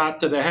gunshot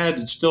to the head,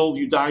 it's still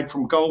you died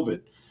from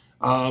COVID.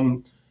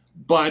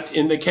 But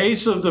in the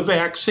case of the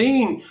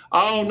vaccine,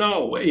 oh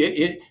no,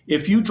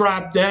 if you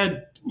drop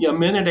dead a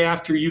minute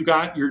after you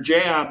got your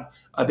jab,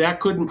 that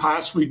couldn't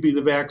possibly be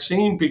the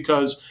vaccine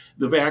because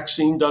the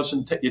vaccine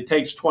it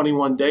takes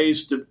 21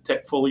 days to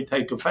fully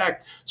take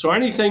effect. So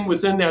anything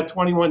within that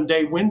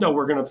 21-day window,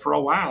 we're going to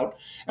throw out.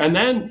 And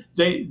then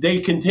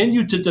they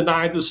continue to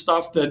deny the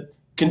stuff that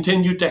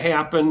continued to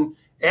happen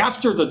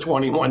after the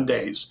 21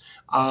 days.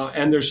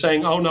 And they're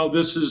saying, oh no,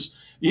 this is,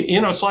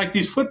 it's like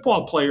these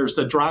football players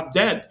that drop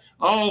dead.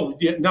 Oh,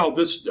 no,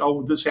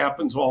 this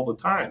happens all the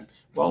time.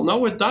 Well,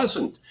 no, it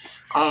doesn't.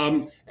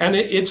 And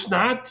it's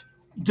not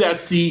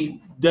that the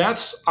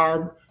deaths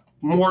are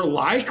more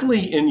likely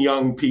in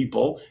young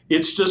people.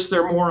 It's just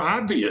they're more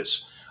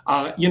obvious.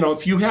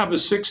 If you have a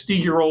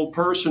 60-year-old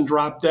person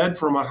drop dead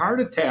from a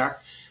heart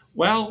attack,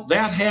 well,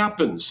 that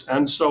happens.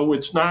 And so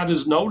it's not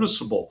as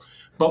noticeable.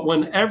 But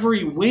when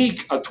every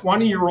week a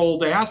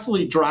 20-year-old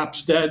athlete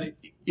drops dead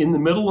in the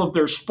middle of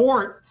their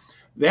sport,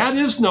 that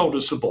is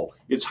noticeable.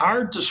 It's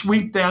hard to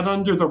sweep that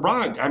under the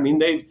rug. I mean,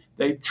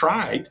 they've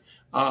tried,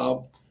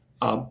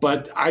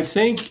 but I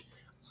think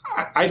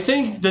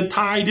the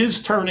tide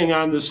is turning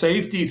on the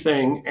safety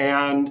thing,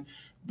 and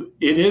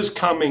it is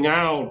coming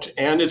out,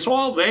 and it's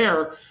all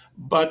there.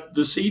 But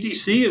the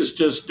CDC is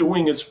just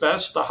doing its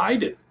best to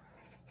hide it.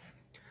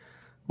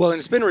 Well, and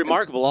it's been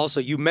remarkable also.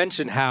 You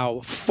mentioned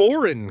how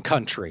foreign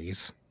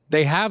countries,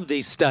 they have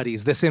these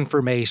studies, this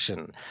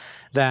information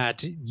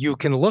that you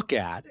can look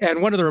at.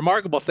 And one of the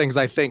remarkable things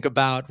I think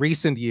about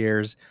recent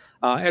years,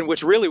 and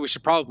which really we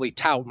should probably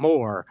tout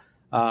more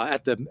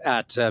at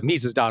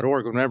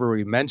Mises.org whenever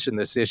we mention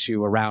this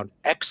issue around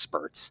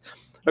experts.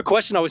 The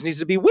question always needs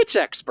to be which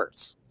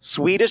experts?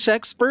 Swedish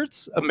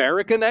experts,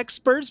 American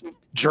experts,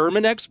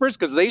 German experts,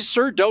 because they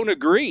sure don't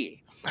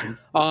agree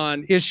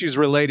on issues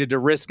related to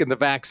risk in the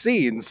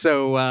vaccine.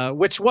 So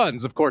which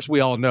ones? Of course, we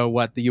all know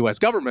what the U.S.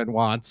 government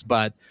wants,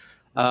 but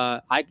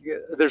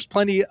there's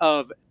plenty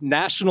of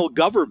national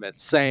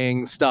governments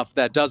saying stuff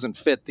that doesn't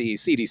fit the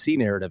CDC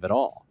narrative at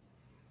all.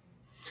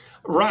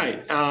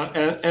 Right.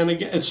 And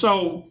again,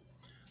 so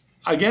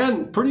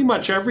again, pretty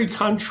much every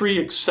country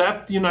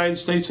except the United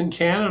States and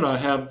Canada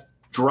have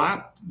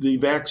dropped the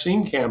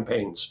vaccine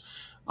campaigns.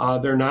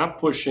 They're not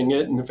pushing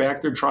it. In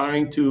fact, they're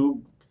trying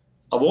to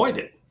avoid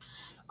it,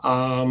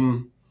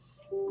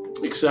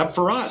 except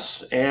for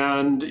us.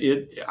 And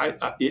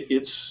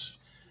it's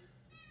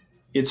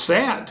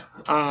sad.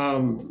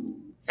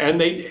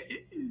 And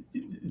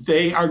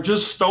they are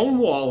just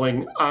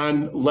stonewalling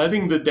on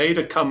letting the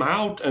data come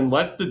out and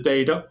let the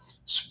data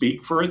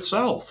speak for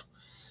itself.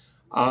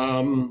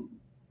 And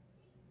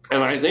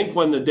I think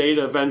when the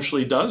data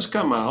eventually does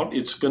come out,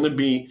 it's going to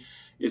be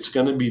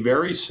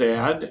very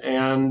sad.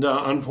 And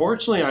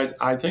unfortunately,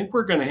 I think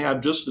we're going to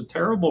have just a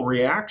terrible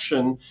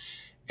reaction.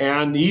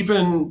 And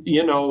even,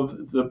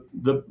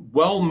 the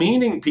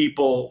well-meaning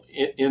people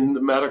in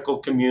the medical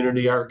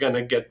community are going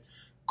to get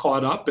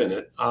caught up in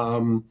it,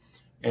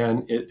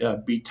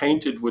 and be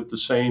tainted with the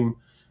same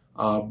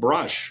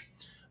brush.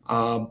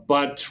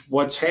 But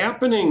what's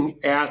happening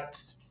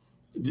at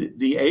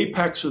the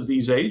apex of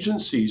these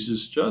agencies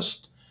is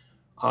just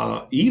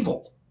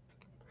evil.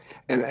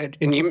 And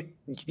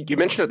you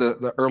mentioned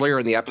it earlier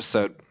in the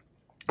episode,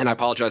 and I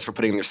apologize for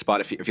putting you in your spot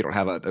if you don't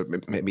have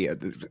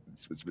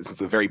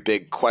it's a very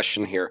big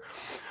question here,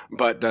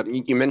 but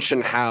you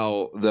mentioned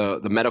how the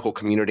medical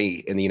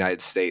community in the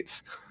United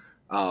States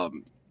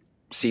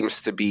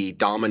seems to be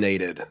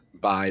dominated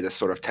by this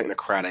sort of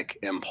technocratic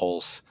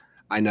impulse.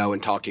 I know in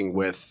talking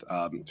with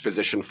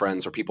physician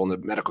friends or people in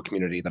the medical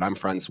community that I'm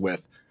friends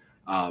with,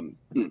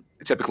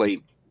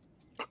 typically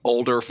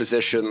older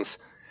physicians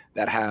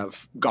that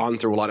have gone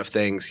through a lot of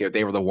things,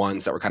 they were the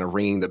ones that were kind of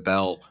ringing the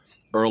bell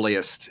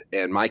earliest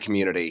in my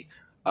community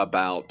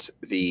about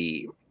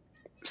the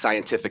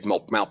scientific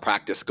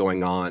malpractice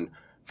going on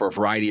for a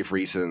variety of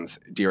reasons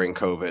during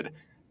COVID.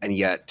 And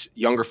yet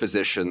younger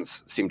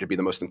physicians seem to be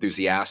the most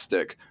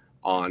enthusiastic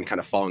on kind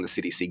of following the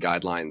CDC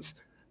guidelines.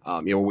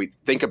 When we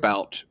think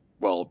about,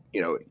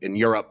 in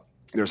Europe,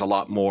 there's a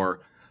lot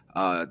more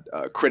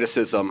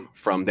criticism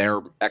from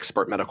their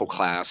expert medical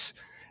class,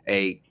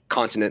 a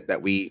continent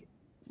that we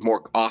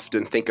more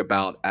often think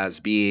about as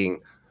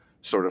being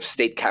sort of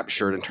state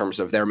captured in terms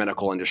of their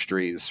medical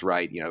industries,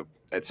 right?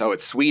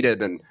 It's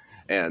Sweden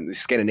and the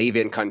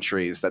Scandinavian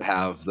countries that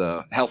have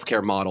the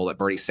healthcare model that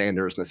Bernie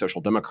Sanders and the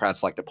Social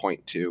Democrats like to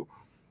point to.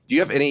 Do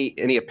you have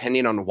any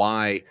opinion on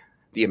why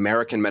the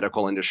American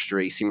medical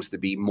industry seems to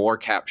be more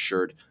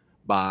captured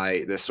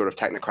by this sort of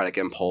technocratic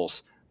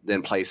impulse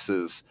than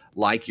places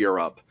like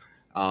Europe?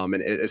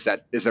 And is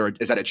that a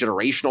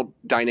generational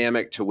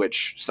dynamic to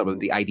which some of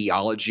the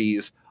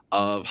ideologies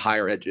of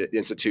higher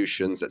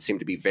institutions that seem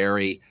to be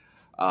very,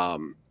 I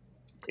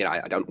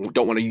don't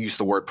want to use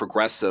the word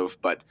progressive,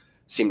 but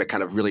seem to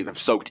kind of really have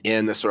soaked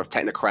in this sort of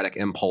technocratic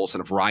impulse in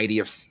a variety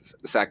of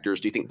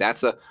sectors? Do you think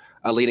that's a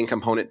leading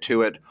component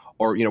to it,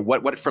 or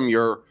what from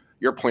your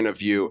point of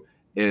view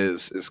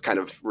is kind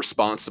of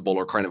responsible,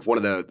 or kind of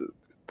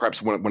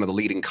perhaps one of the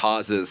leading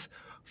causes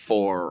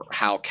for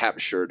how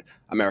captured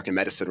American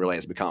medicine really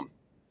has become?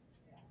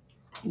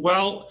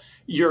 Well,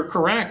 you're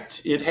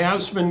correct. It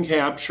has been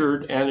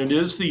captured, and it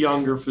is the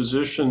younger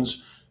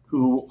physicians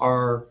who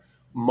are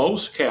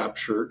most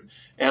captured.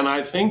 And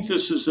I think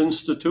this is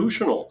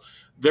institutional.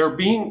 They're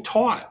being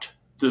taught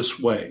this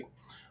way.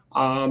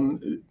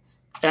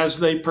 As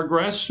they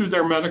progress through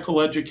their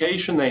medical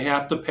education, they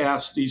have to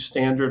pass these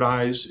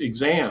standardized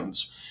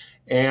exams,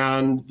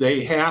 and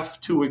they have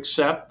to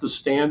accept the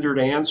standard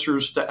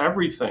answers to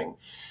everything.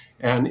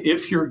 And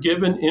if you're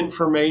given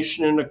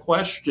information in a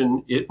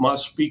question, it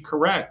must be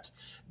correct.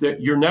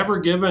 That you're never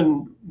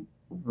given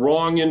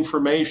wrong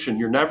information.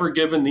 You're never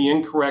given the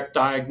incorrect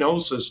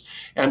diagnosis.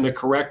 And the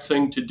correct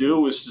thing to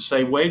do is to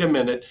say, wait a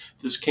minute,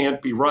 this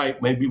can't be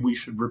right. Maybe we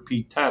should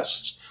repeat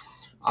tests.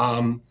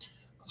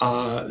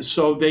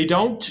 So they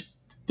don't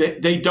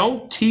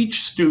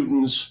teach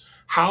students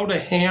how to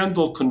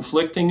handle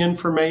conflicting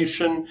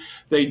information.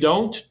 They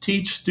don't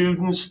teach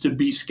students to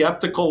be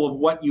skeptical of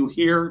what you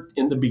hear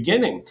in the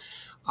beginning.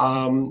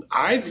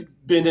 I've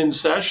been in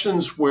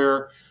sessions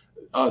where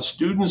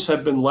students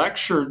have been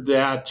lectured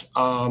that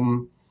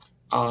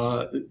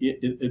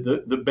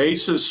the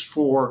basis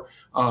for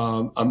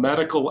an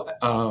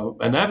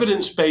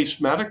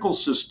evidence-based medical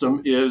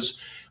system is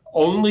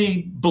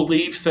only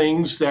believe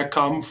things that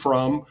come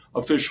from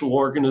official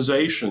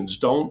organizations.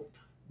 Don't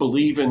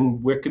believe in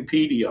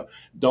Wikipedia.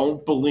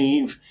 Don't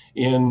believe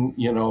in,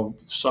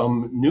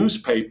 some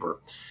newspaper.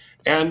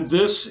 And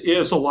this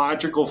is a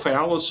logical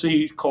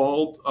fallacy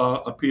called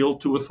appeal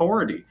to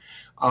authority.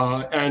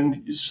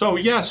 And so,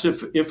 yes,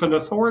 if an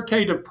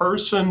authoritative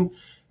person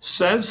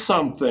says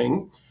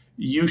something,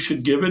 you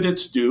should give it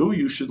its due.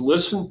 You should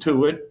listen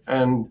to it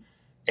and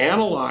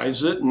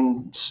analyze it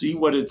and see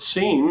what it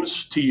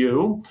seems to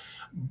you.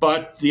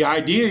 But the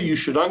idea you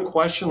should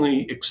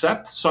unquestionably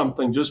accept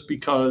something just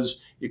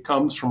because it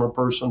comes from a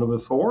person of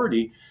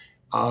authority,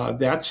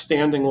 that's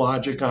standing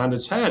logic on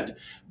its head.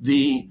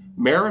 The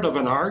merit of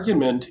an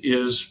argument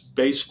is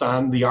based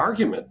on the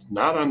argument,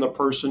 not on the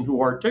person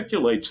who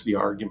articulates the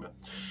argument.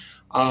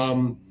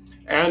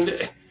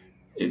 And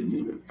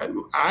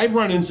I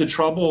run into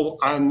trouble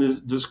on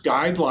this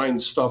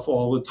guidelines stuff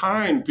all the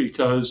time,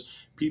 because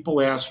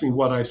people ask me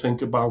what I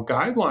think about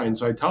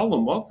guidelines. I tell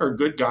them, well, there are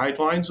good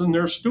guidelines and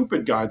there are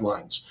stupid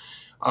guidelines.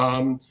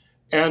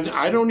 And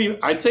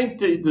I think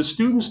the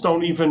students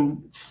don't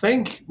even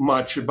think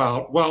much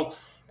about, well,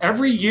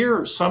 every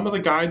year some of the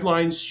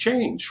guidelines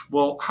change.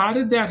 Well, how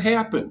did that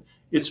happen?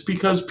 It's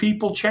because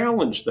people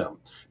challenged them.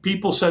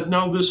 People said,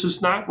 no, this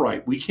is not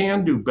right. We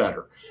can do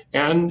better.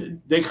 And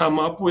they come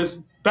up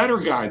with better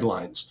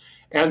guidelines.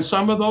 And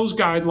some of those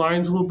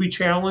guidelines will be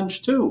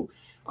challenged too.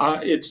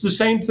 It's the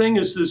same thing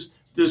as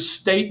this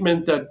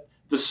statement that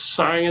the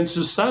science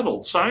is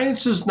settled.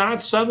 Science is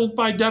not settled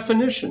by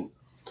definition.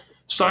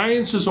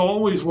 Science is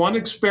always one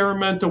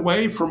experiment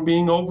away from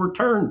being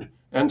overturned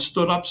and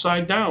stood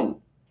upside down.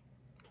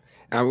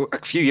 A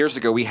few years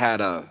ago, we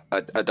had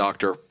a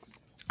doctor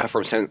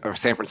from San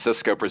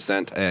Francisco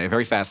present a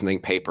very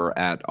fascinating paper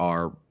at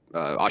our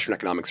Austrian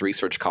Economics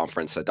Research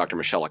Conference, Dr.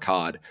 Michel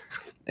Akkad.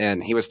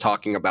 And he was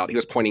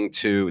pointing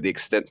to the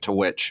extent to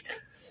which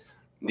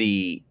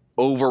the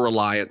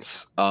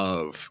over-reliance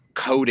of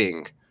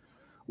coding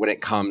when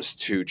it comes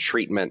to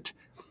treatment,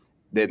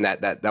 then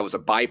that was a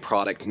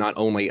byproduct not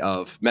only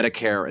of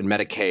Medicare and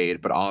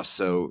Medicaid, but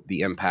also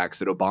the impacts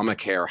that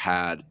Obamacare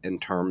had in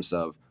terms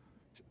of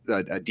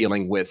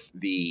dealing with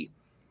the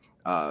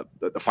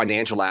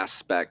financial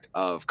aspect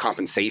of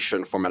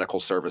compensation for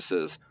medical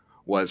services,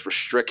 was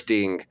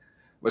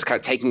kind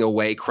of taking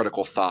away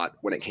critical thought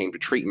when it came to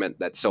treatment.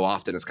 That so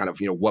often is kind of,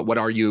 what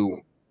are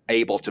you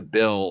able to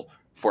bill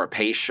for a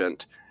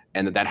patient,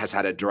 and that has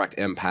had a direct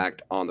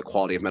impact on the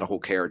quality of medical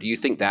care. Do you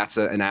think that's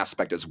an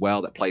aspect as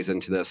well that plays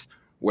into this,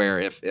 where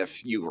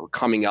if you are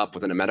coming up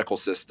within a medical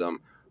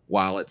system,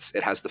 while it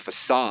has the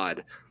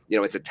facade,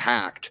 it's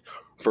attacked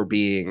for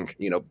being,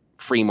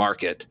 free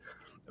market,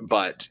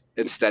 but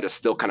instead is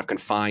still kind of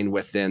confined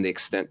within the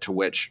extent to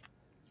which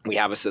we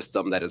have a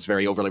system that is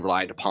very overly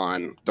reliant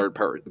upon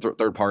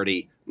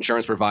third-party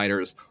insurance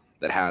providers,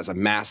 that has a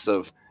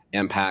massive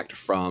impact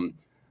from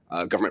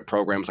government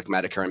programs like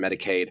Medicare and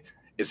Medicaid.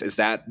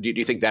 Do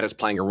you think that is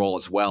playing a role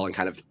as well in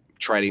kind of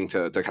trying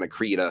to kind of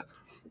create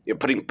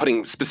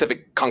putting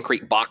specific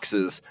concrete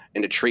boxes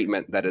into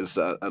treatment that is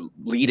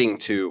leading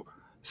to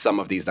some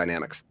of these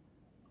dynamics?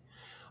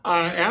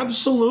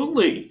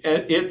 Absolutely.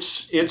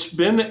 It's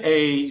been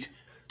a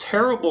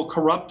terrible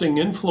corrupting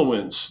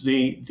influence.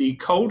 The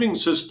coding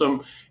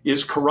system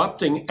is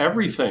corrupting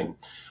everything.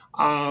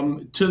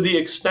 To the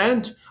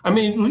extent,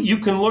 you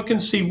can look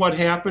and see what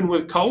happened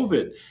with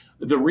COVID.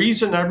 The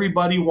reason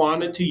everybody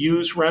wanted to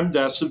use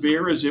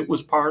remdesivir is it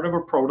was part of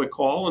a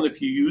protocol, and if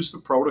you use the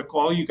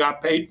protocol, you got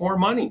paid more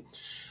money.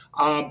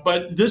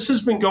 But this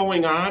has been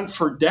going on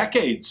for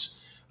decades.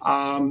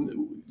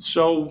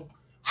 So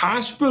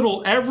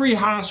every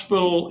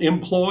hospital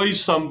employs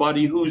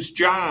somebody whose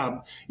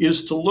job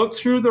is to look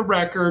through the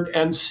record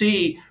and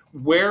see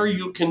where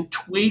you can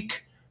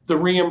tweak the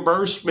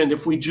reimbursement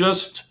if we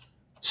just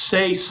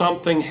say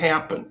something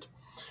happened.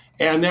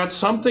 And that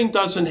something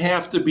doesn't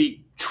have to be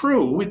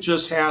true, it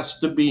just has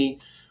to be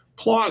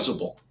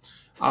plausible.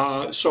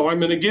 So I'm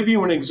going to give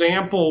you an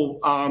example.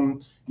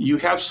 You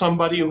have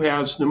somebody who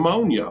has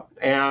pneumonia,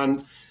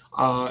 and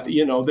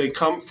they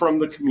come from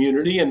the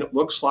community, and it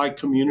looks like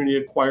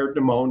community-acquired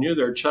pneumonia.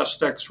 Their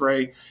chest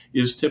X-ray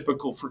is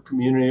typical for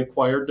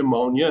community-acquired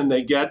pneumonia, and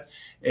they get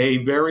a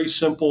very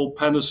simple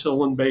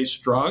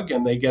penicillin-based drug,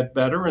 and they get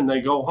better, and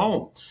they go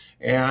home.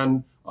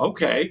 And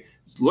okay,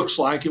 looks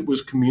like it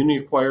was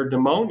community-acquired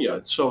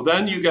pneumonia. So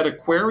then you get a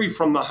query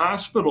from the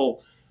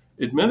hospital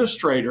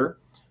administrator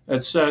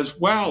that says,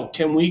 well,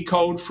 can we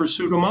code for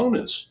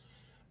Pseudomonas?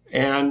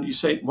 And you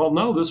say, well,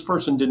 no, this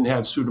person didn't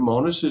have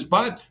Pseudomonas,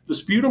 but the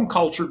sputum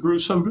culture grew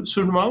some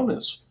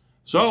Pseudomonas.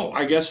 So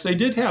I guess they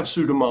did have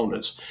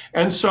Pseudomonas.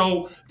 And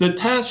so the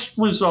test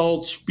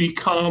results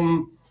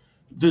become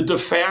the de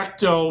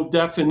facto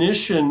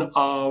definition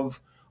of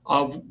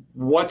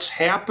what's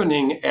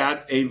happening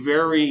at a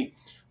very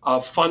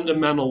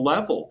fundamental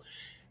level.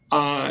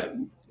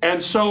 And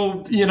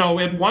so,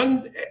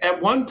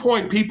 at one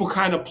point, people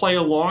kind of play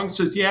along,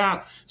 says,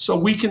 yeah, so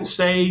we can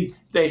say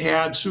they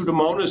had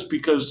Pseudomonas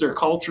because their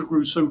culture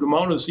grew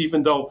Pseudomonas,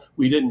 even though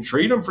we didn't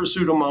treat them for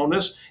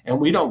Pseudomonas, and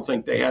we don't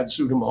think they had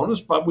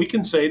Pseudomonas, but we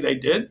can say they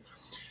did.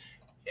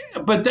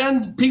 But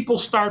then people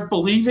start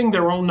believing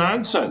their own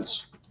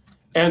nonsense,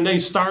 and they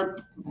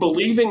start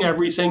believing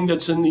everything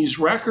that's in these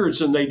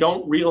records, and they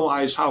don't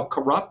realize how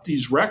corrupt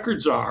these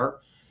records are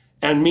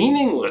and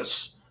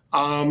meaningless.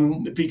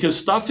 Because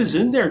stuff is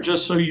in there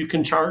just so you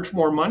can charge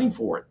more money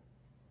for it.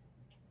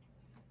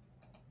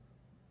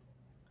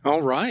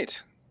 All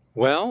right.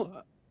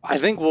 Well, I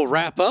think we'll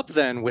wrap up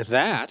then with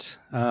that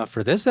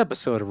for this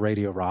episode of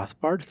Radio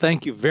Rothbard.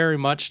 Thank you very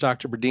much,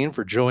 Dr. Burdine,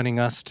 for joining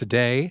us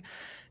today.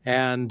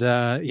 And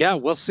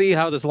we'll see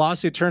how this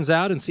lawsuit turns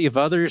out and see if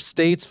other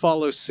states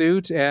follow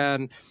suit.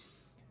 And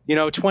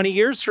 20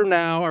 years from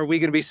now, are we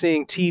going to be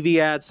seeing TV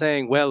ads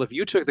saying, well, if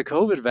you took the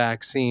COVID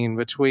vaccine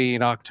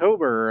between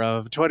October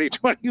of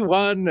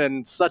 2021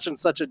 and such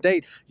a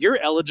date, you're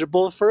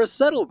eligible for a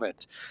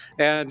settlement.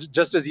 And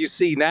just as you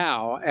see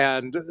now.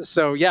 And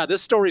so,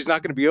 this story's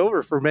not going to be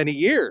over for many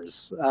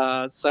years.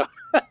 So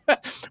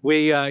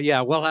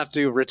we'll have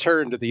to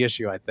return to the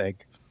issue, I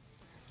think.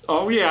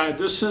 Oh, yeah,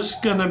 this is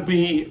going to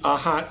be a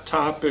hot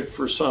topic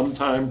for some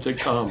time to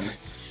come.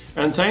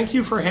 And thank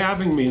you for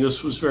having me.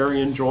 This was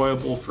very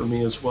enjoyable for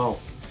me as well.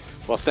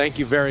 Well, thank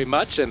you very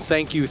much. And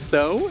thank you,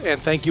 Tho. And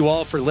thank you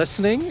all for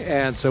listening.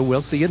 And so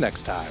we'll see you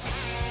next time.